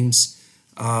 games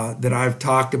that I've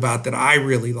talked about that I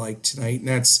really like tonight, and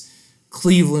that's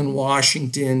Cleveland,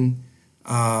 Washington.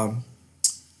 What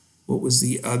was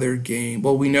the other game?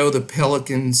 Well, we know the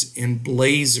Pelicans and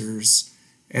Blazers,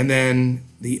 and then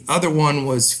the other one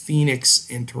was Phoenix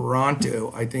and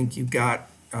Toronto. I think you've got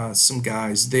some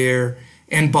guys there,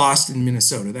 and Boston,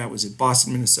 Minnesota. That was it.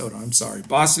 Boston, Minnesota. I'm sorry.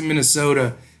 Boston,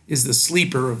 Minnesota is the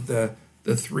sleeper of the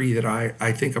 3 that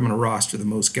I think I'm going to roster the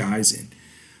most guys in.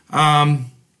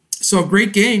 So a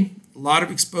great game, a lot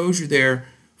of exposure there.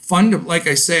 Fun to, like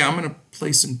I say, I'm going to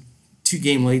play some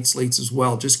 2-game late slates as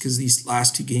well, just because these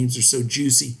last 2 games are so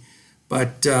juicy.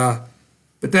 But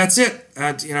that's it.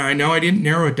 I know I didn't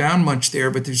narrow it down much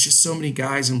there, but there's just so many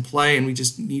guys in play, and we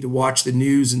just need to watch the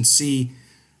news and see.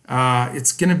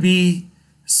 It's going to be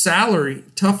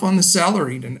tough on the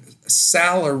salary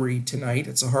tonight.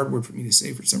 It's a hard word for me to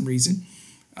say for some reason.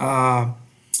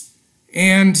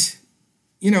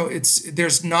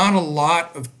 There's not a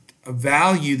lot of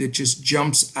value that just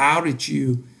jumps out at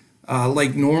you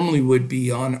like normally would be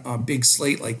on a big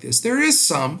slate like this. There is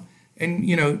some, and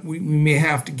we may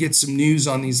have to get some news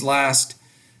on these last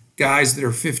guys that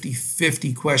are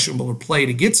 50-50 questionable to play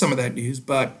to get some of that news,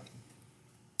 but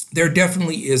there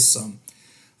definitely is some.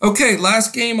 Okay,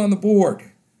 last game on the board.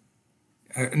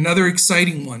 Another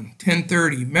exciting one,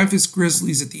 10:30. Memphis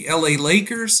Grizzlies at the LA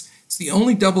Lakers. It's the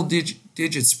only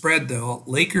double-digit spread, though.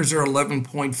 Lakers are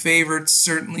 11-point favorites.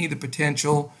 Certainly the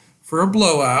potential for a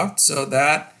blowout. So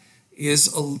that is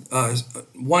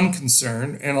one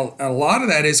concern. And a lot of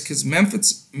that is because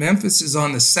Memphis is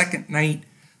on the second night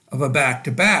of a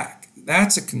back-to-back.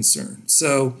 That's a concern.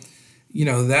 So,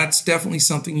 that's definitely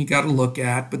something you got to look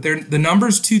at. But the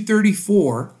number's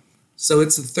 234, so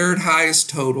it's the third highest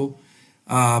total.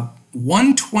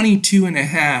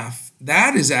 122.5.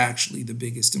 That is actually the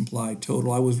biggest implied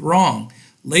total. I was wrong.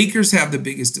 Lakers have the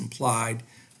biggest implied.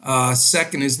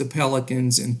 Second is the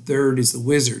Pelicans, and third is the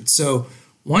Wizards. So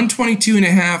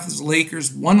 122.5 is the Lakers,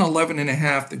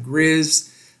 111.5 the Grizz.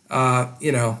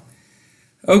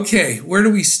 Okay, where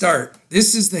do we start?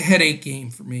 This is the headache game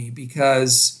for me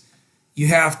because you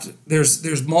have to.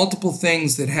 There's multiple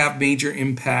things that have major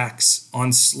impacts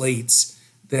on slates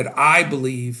that I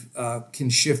believe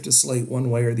can shift a slate one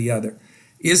way or the other.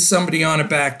 Is somebody on a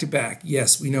back to back?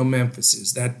 Yes, we know Memphis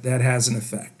is. That has an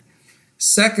effect.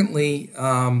 Secondly,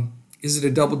 is it a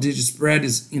double digit spread?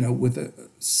 Is with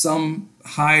some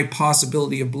high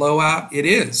possibility of blowout? It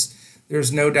is.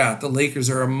 There's no doubt the Lakers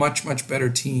are a much, much better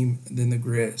team than the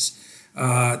Grizz.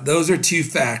 Those are two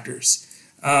factors.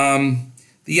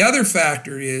 The other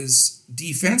factor is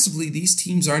defensively, these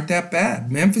teams aren't that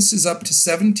bad. Memphis is up to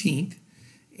 17th,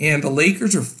 and the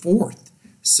Lakers are 4th.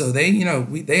 So they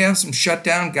have some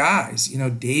shutdown guys.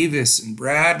 Davis and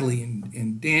Bradley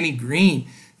and Danny Green.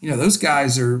 Those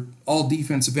guys are all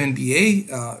defensive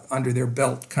NBA under their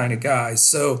belt kind of guys.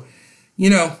 So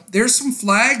there's some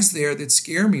flags there that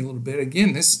scare me a little bit.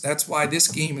 Again, that's why this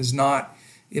game is not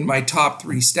in my top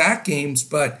 3 stack games,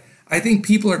 but I think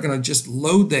people are going to just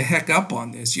load the heck up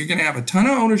on this. You're going to have a ton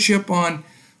of ownership on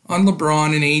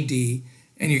LeBron and AD,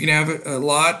 and you're going to have a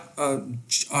lot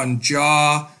on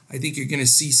Ja. I think you're going to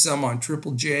see some on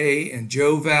Triple J and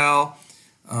Joe Val.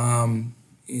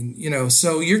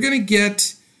 So you're going to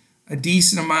get a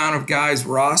decent amount of guys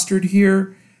rostered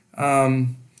here.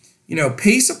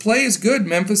 Pace of play is good.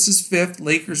 Memphis is 5th.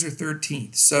 Lakers are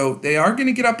 13th. So they are going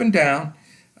to get up and down.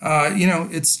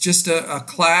 It's just a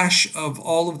clash of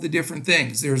all of the different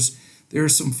things. There's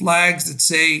some flags that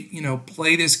say,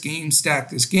 play this game, stack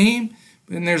this game.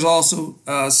 And there's also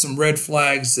some red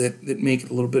flags that make it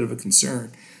a little bit of a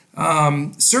concern.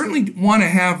 Certainly want to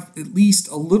have at least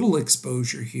a little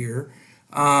exposure here.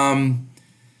 The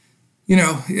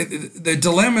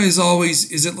dilemma is always,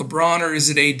 is it LeBron or is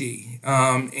it AD?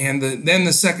 And then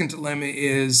the second dilemma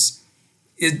is,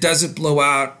 does it blow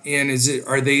out, and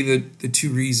are they the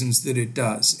two reasons that it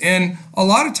does? And a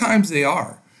lot of times they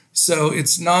are. So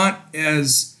it's not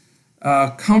as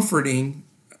comforting,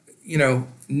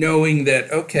 knowing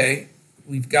that, okay,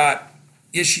 we've got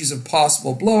issues of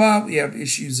possible blowout, we have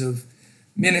issues of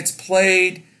minutes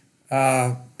played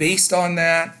based on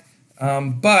that.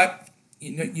 But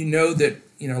that,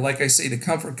 like I say, the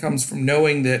comfort comes from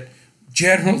knowing that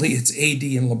generally it's AD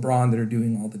and LeBron that are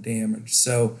doing all the damage.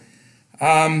 So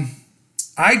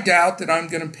I doubt that I'm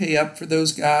going to pay up for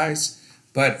those guys,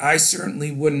 but I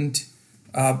certainly wouldn't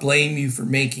blame you for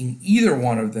making either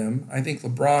one of them. I think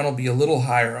LeBron will be a little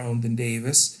higher owned than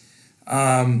Davis.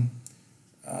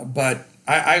 But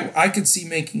I could see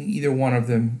making either one of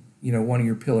them, one of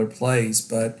your pillar plays,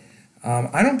 but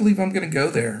I don't believe I'm going to go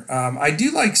there. I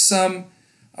do like some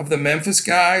of the Memphis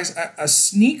guys. A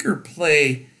sneaker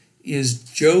play is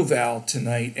Joe Val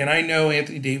tonight, and I know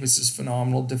Anthony Davis is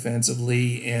phenomenal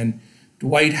defensively, and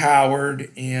Dwight Howard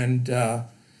and JaVale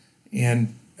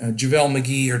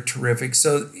McGee are terrific.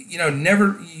 So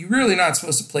you're really not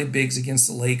supposed to play bigs against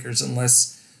the Lakers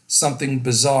unless something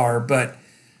bizarre. But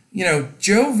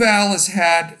Joe Val has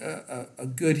had a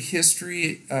good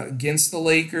history against the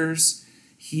Lakers.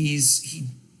 He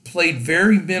played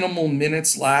very minimal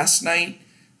minutes last night,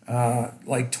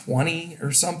 like 20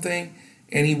 or something,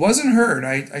 and he wasn't hurt.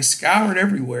 I scoured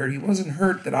everywhere. He wasn't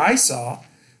hurt that I saw.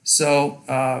 So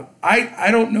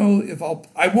I don't know if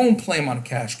I won't play him on a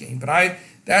cash game, but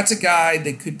that's a guy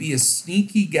that could be a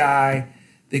sneaky guy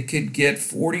that could get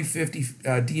 40, 50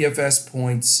 DFS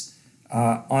points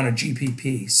on a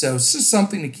GPP. So it's just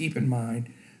something to keep in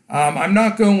mind. I'm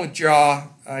not going with Ja.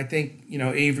 I think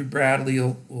Avery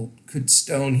Bradley could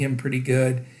stone him pretty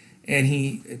good, and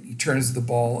he turns the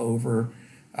ball over.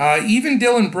 Even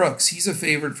Dylan Brooks, he's a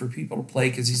favorite for people to play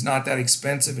because he's not that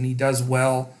expensive and he does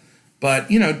well. But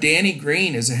Danny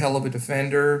Green is a hell of a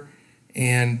defender,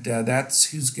 and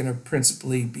that's who's going to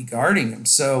principally be guarding him.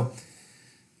 So,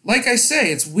 like I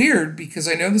say, it's weird because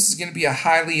I know this is going to be a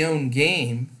highly owned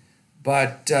game,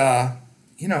 but I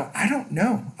don't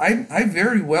know. I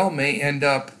very well may end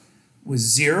up with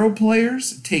 0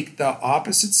 players, take the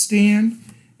opposite stand,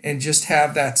 and just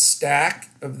have that stack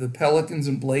of the Pelicans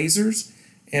and Blazers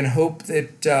and hope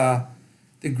that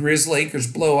the Grizz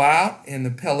Lakers blow out and the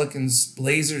Pelicans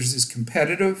Blazers is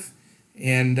competitive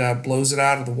and blows it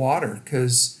out of the water.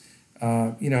 Because,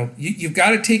 you've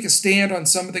got to take a stand on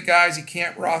some of the guys. You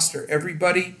can't roster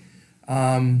everybody.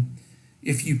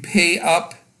 If you pay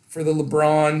up for the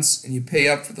LeBrons and you pay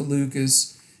up for the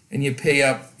Lucas and you pay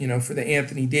up, for the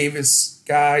Anthony Davis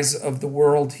guys of the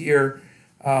world here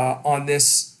on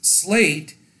this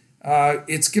slate,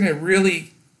 it's going to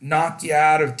really knock you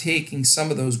out of taking some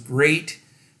of those great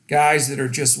guys that are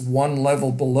just one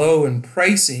level below in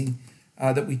pricing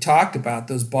that we talked about.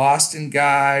 Those Boston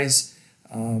guys,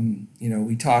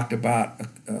 we talked about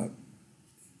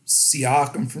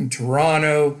Siakam from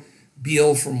Toronto,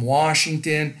 Beal from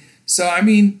Washington. So, I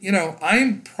mean,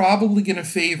 I'm probably going to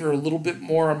favor a little bit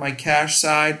more on my cash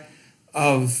side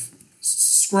of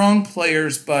strong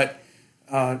players, but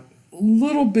a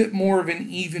little bit more of an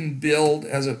even build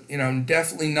I'm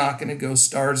definitely not going to go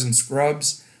stars and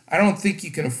scrubs. I don't think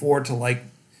you can afford to,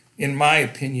 in my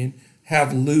opinion,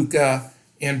 have Luka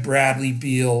and Bradley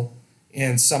Beal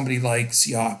and somebody like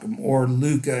Siakam, or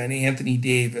Luka and Anthony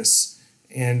Davis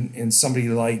and somebody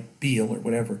like Beal or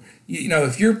whatever.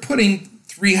 If you're putting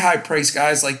three high-priced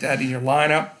guys like that in your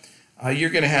lineup, you're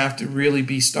going to have to really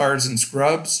be stars and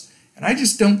scrubs. And I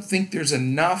just don't think there's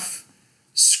enough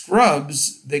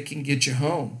scrubs that can get you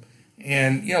home.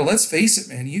 And, let's face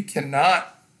it, man, you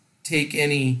cannot take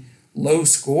any low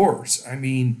scores. I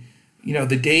mean,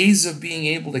 the days of being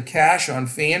able to cash on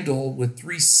FanDuel with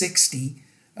 360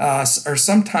 are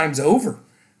sometimes over.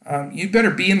 You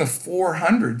better be in the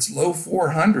 400s, low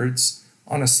 400s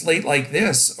on a slate like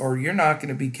this, or you're not going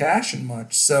to be cashing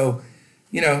much. So,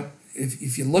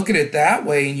 if you look at it that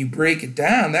way and you break it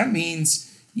down, that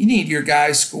means you need your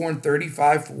guys scoring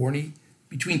 35, 40,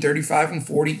 between 35 and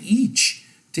 40 each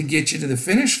to get you to the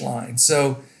finish line.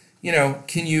 So,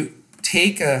 can you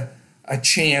take a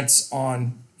chance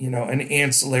on, an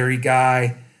ancillary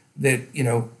guy that,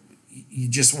 you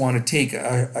just want to take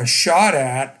a shot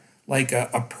at, like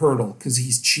a Pirtle because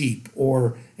he's cheap,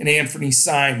 or an Anthony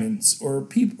Simons, or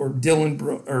Dylan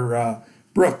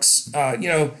Brooks.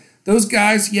 Those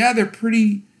guys, yeah, they're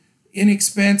pretty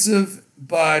inexpensive,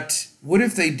 but what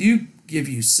if they do give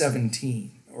you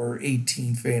 17 or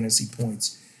 18 fantasy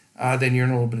points? Then you're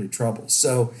in a little bit of trouble.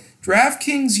 So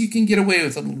DraftKings, you can get away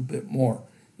with a little bit more.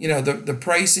 The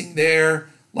pricing there.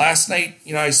 Last night,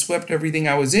 I swept everything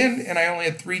I was in, and I only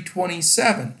had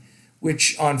 327,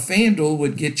 which on FanDuel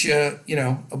would get you,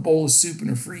 a bowl of soup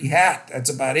and a free hat. That's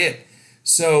about it.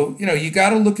 So, you got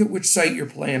to look at which site you're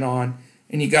playing on,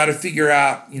 and you got to figure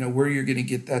out, where you're going to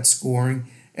get that scoring.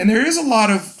 And there is a lot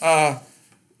of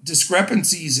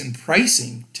discrepancies in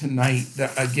pricing tonight,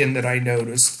 that I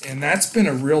noticed, and that's been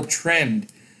a real trend.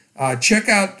 Check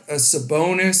out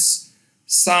Sabonis,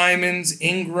 Simons,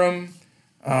 Ingram,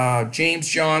 James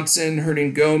Johnson,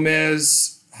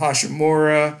 Hernangomez,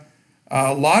 Hashimura.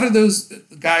 A lot of those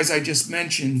guys I just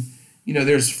mentioned,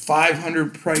 there's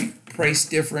 500 price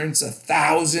difference,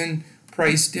 1,000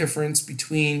 price difference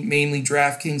between mainly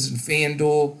DraftKings and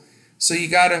FanDuel. So you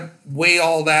got to weigh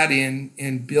all that in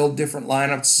and build different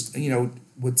lineups,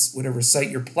 whatever site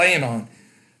you're playing on.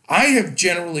 I have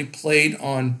generally played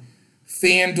on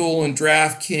FanDuel and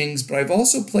DraftKings, but I've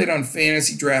also played on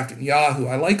Fantasy Draft and Yahoo.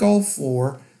 I like all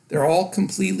four. They're all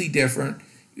completely different.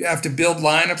 You have to build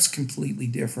lineups completely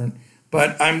different.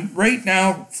 But I'm right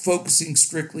now focusing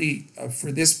strictly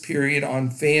for this period on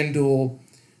FanDuel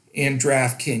and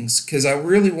DraftKings because I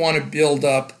really want to build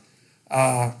up,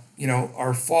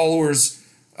 our followers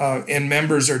and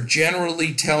members are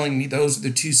generally telling me those are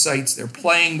the two sites they're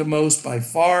playing the most by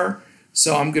far.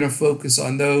 So I'm going to focus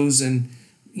on those. And,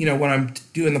 when I'm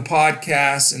doing the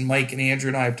podcast, and Mike and Andrew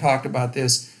and I have talked about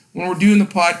this, when we're doing the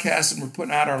podcast and we're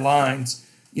putting out our lines,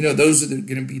 those are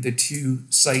going to be the two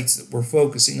sites that we're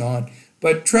focusing on.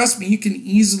 But trust me, you can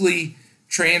easily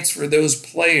transfer those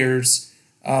players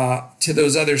to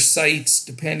those other sites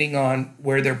depending on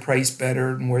where they're priced better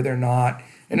and where they're not.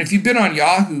 And if you've been on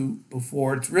Yahoo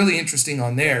before, it's really interesting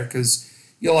on there because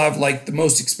you'll have the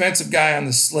most expensive guy on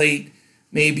the slate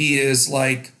maybe is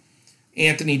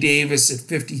Anthony Davis at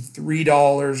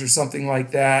 $53 or something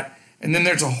like that. And then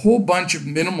there's a whole bunch of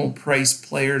minimal price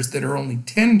players that are only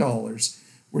 $10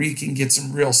 where you can get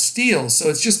some real steals. So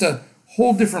it's just a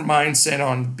whole different mindset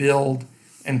on build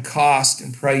and cost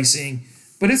and pricing.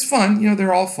 But it's fun.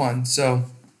 They're all fun. So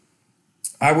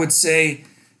I would say,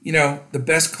 the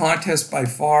best contests by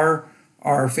far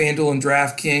are FanDuel and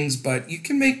DraftKings, but you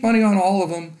can make money on all of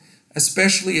them,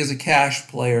 especially as a cash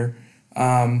player.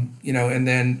 And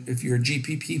then if you're a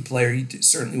GPP player, you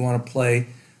certainly want to play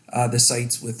the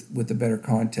sites with the better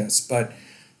contests. But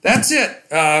that's it.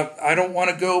 I don't want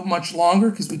to go much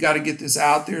longer because we got to get this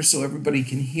out there so everybody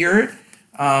can hear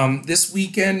it. This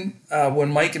weekend,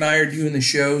 when Mike and I are doing the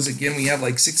shows, again, we have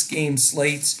 6-game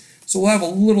slates. So we'll have a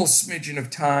little smidgen of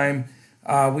time.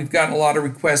 We've gotten a lot of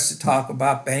requests to talk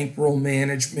about bankroll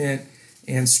management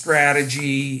and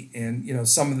strategy and,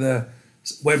 some of the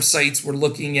websites we're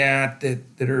looking at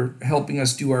that are helping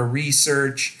us do our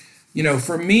research.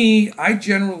 For me, I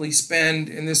generally spend,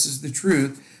 and this is the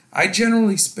truth, I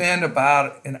generally spend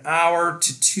about an hour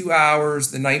to 2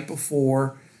 hours the night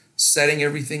before setting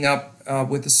everything up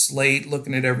with a slate,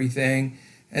 looking at everything,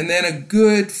 and then a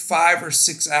good 5 or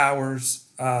 6 hours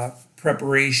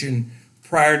preparation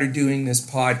prior to doing this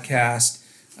podcast,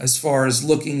 as far as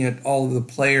looking at all of the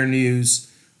player news,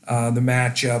 the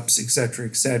matchups, et cetera,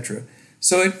 et cetera.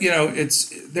 So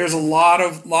there's a lot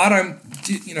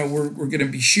we're going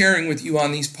to be sharing with you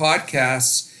on these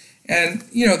podcasts, and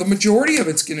the majority of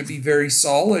it's going to be very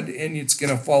solid, and it's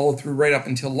going to follow through right up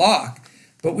until lock.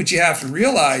 But what you have to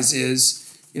realize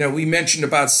is, we mentioned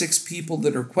about 6 people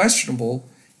that are questionable,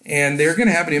 and they're going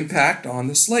to have an impact on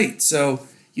the slate. So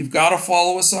you've got to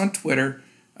follow us on Twitter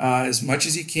as much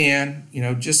as you can.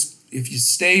 Just if you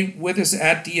stay with us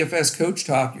at DFS Coach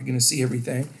Talk, you're going to see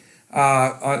everything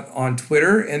on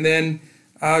Twitter. And then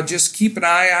just keep an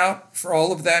eye out for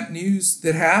all of that news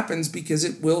that happens, because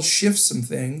it will shift some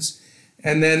things.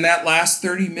 And then that last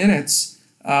 30 minutes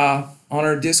on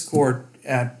our Discord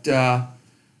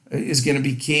is going to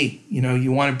be key.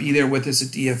 You want to be there with us at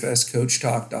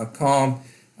dfscoachtalk.com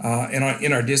and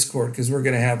in our Discord, because we're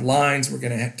going to have lines. We're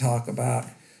going to talk about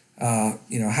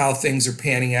how things are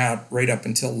panning out right up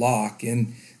until lock.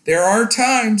 And there are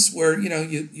times where,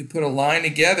 you put a line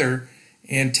together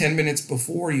and 10 minutes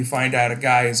before you find out a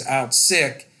guy is out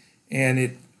sick, and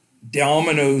it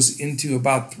dominoes into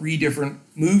about 3 different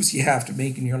moves you have to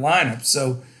make in your lineup.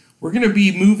 So we're going to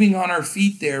be moving on our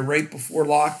feet there right before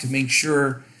lock to make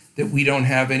sure that we don't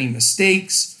have any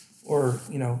mistakes or,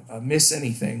 miss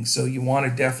anything. So you want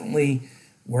to definitely,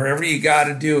 wherever you got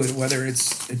to do it, whether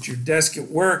it's at your desk at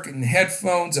work, in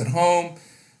headphones at home,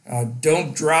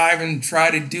 don't drive and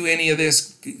try to do any of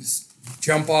this.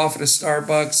 Jump off at a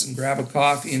Starbucks and grab a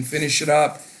coffee and finish it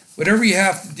up. Whatever you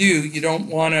have to do, you don't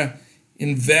want to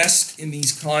invest in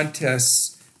these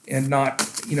contests and not,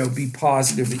 be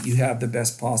positive that you have the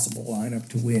best possible lineup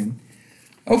to win.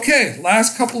 Okay,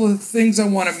 last couple of things I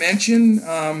want to mention.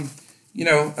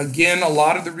 Again, a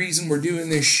lot of the reason we're doing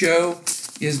this show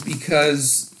is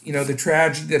because, the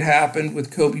tragedy that happened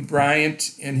with Kobe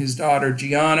Bryant and his daughter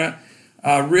Gianna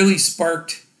really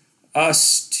sparked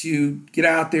us to get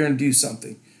out there and do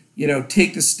something.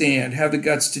 Take the stand, have the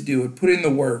guts to do it, put in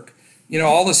the work,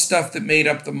 all the stuff that made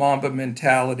up the Mamba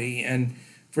mentality. And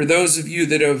for those of you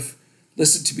that have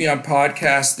listened to me on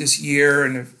podcasts this year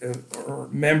and or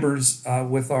members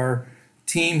with our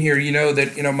team here,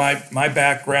 that, my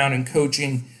background in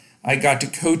coaching, I got to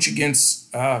coach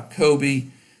against Kobe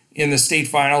in the state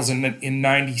finals in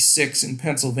 96 in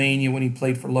Pennsylvania when he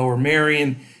played for Lower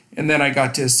Merion. And then I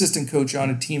got to assistant coach on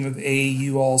a team of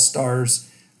AAU All-Stars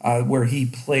where he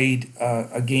played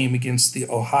a game against the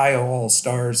Ohio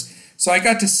All-Stars. So I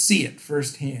got to see it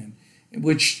firsthand,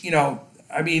 which,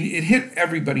 it hit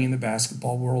everybody in the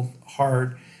basketball world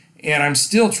hard. And I'm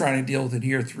still trying to deal with it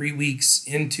here 3 weeks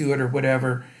into it or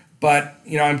whatever. But,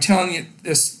 I'm telling you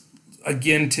this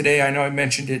again today. I know I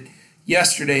mentioned it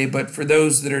yesterday, but for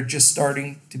those that are just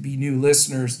starting to be new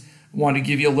listeners, I want to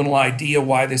give you a little idea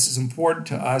why this is important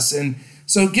to us. And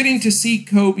so getting to see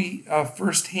Kobe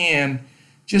firsthand,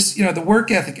 just, the work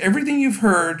ethic, everything you've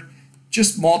heard,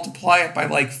 just multiply it by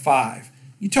like 5.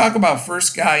 You talk about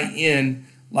first guy in,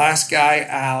 last guy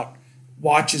out,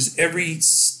 watches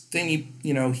everything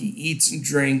he eats and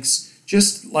drinks,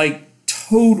 just like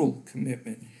total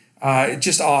commitment. It's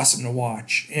just awesome to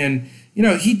watch. And,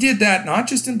 he did that not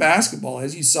just in basketball,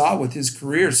 as you saw with his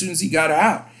career as soon as he got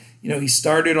out. He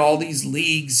started all these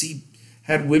leagues. He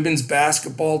had women's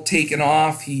basketball taken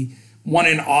off. He won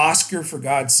an Oscar, for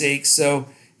God's sake. So,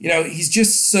 he's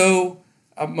just so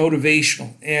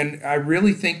motivational. And I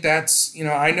really think that's,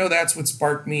 I know that's what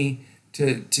sparked me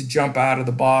to jump out of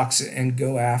the box and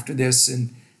go after this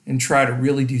and try to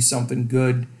really do something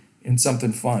good and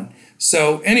something fun.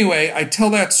 So anyway, I tell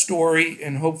that story,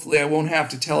 and hopefully I won't have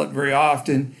to tell it very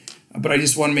often, but I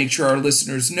just want to make sure our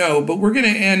listeners know. But we're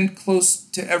going to end close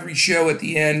to every show at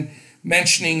the end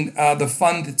mentioning the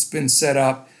fund that's been set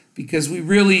up, because we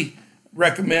really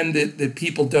recommend that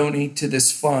people donate to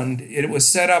this fund. It was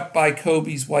set up by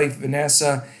Kobe's wife,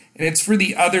 Vanessa, and it's for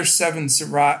the other 7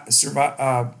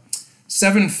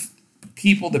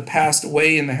 people that passed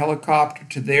away in the helicopter,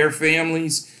 to their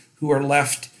families who are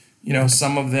left,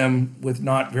 some of them with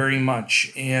not very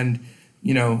much. And,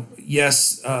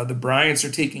 yes, the Bryants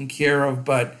are taken care of,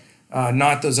 but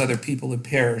not those other people that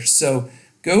perished. So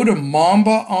go to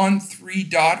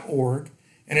mambaon3.org,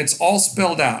 and it's all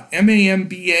spelled out,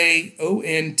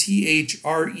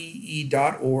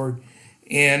 MAMBAONTHREE.org,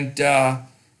 and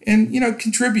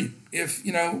contribute. If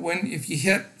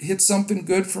you hit something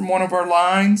good from one of our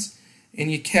lines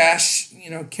and you cash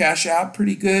out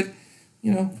pretty good,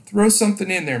 throw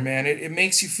something in there, man. It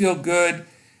makes you feel good.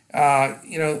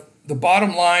 The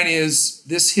bottom line is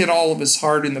this hit all of us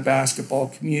hard in the basketball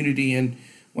community. And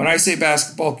when I say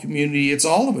basketball community, it's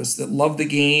all of us that love the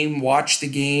game, watch the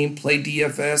game, play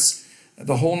DFS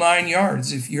the whole 9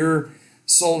 yards. If you're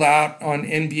sold out on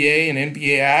NBA and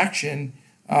NBA action,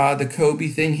 the Kobe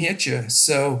thing hit you.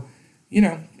 So,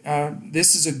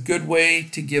 this is a good way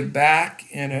to give back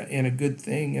and a good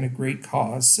thing and a great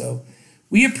cause. So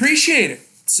we appreciate it.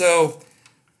 So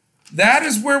that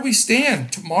is where we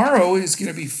stand. Tomorrow is going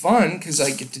to be fun because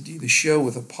I get to do the show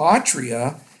with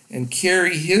Apotria and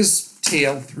carry his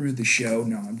tale through the show.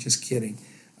 No, I'm just kidding.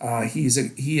 He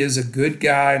is a good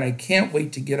guy, and I can't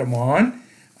wait to get him on.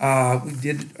 We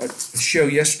did a show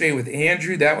yesterday with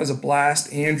Andrew. That was a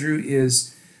blast. Andrew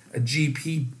is a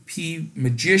GPP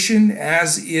magician,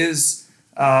 as is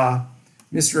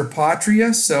Mr.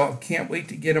 Apotria. So I can't wait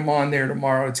to get him on there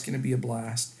tomorrow. It's going to be a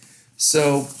blast.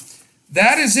 So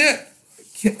that is it.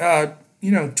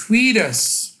 Tweet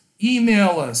us,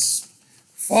 email us,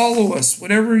 follow us,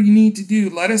 whatever you need to do.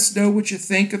 Let us know what you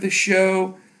think of the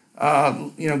show.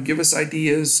 Give us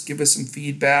ideas, give us some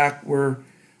feedback. We're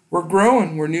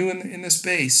growing. We're new in the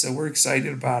space, so we're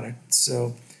excited about it.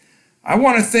 So I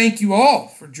want to thank you all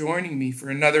for joining me for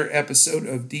another episode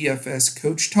of DFS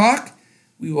Coach Talk.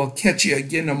 We will catch you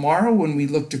again tomorrow when we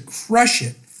look to crush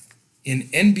it in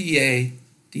NBA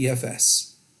DFS.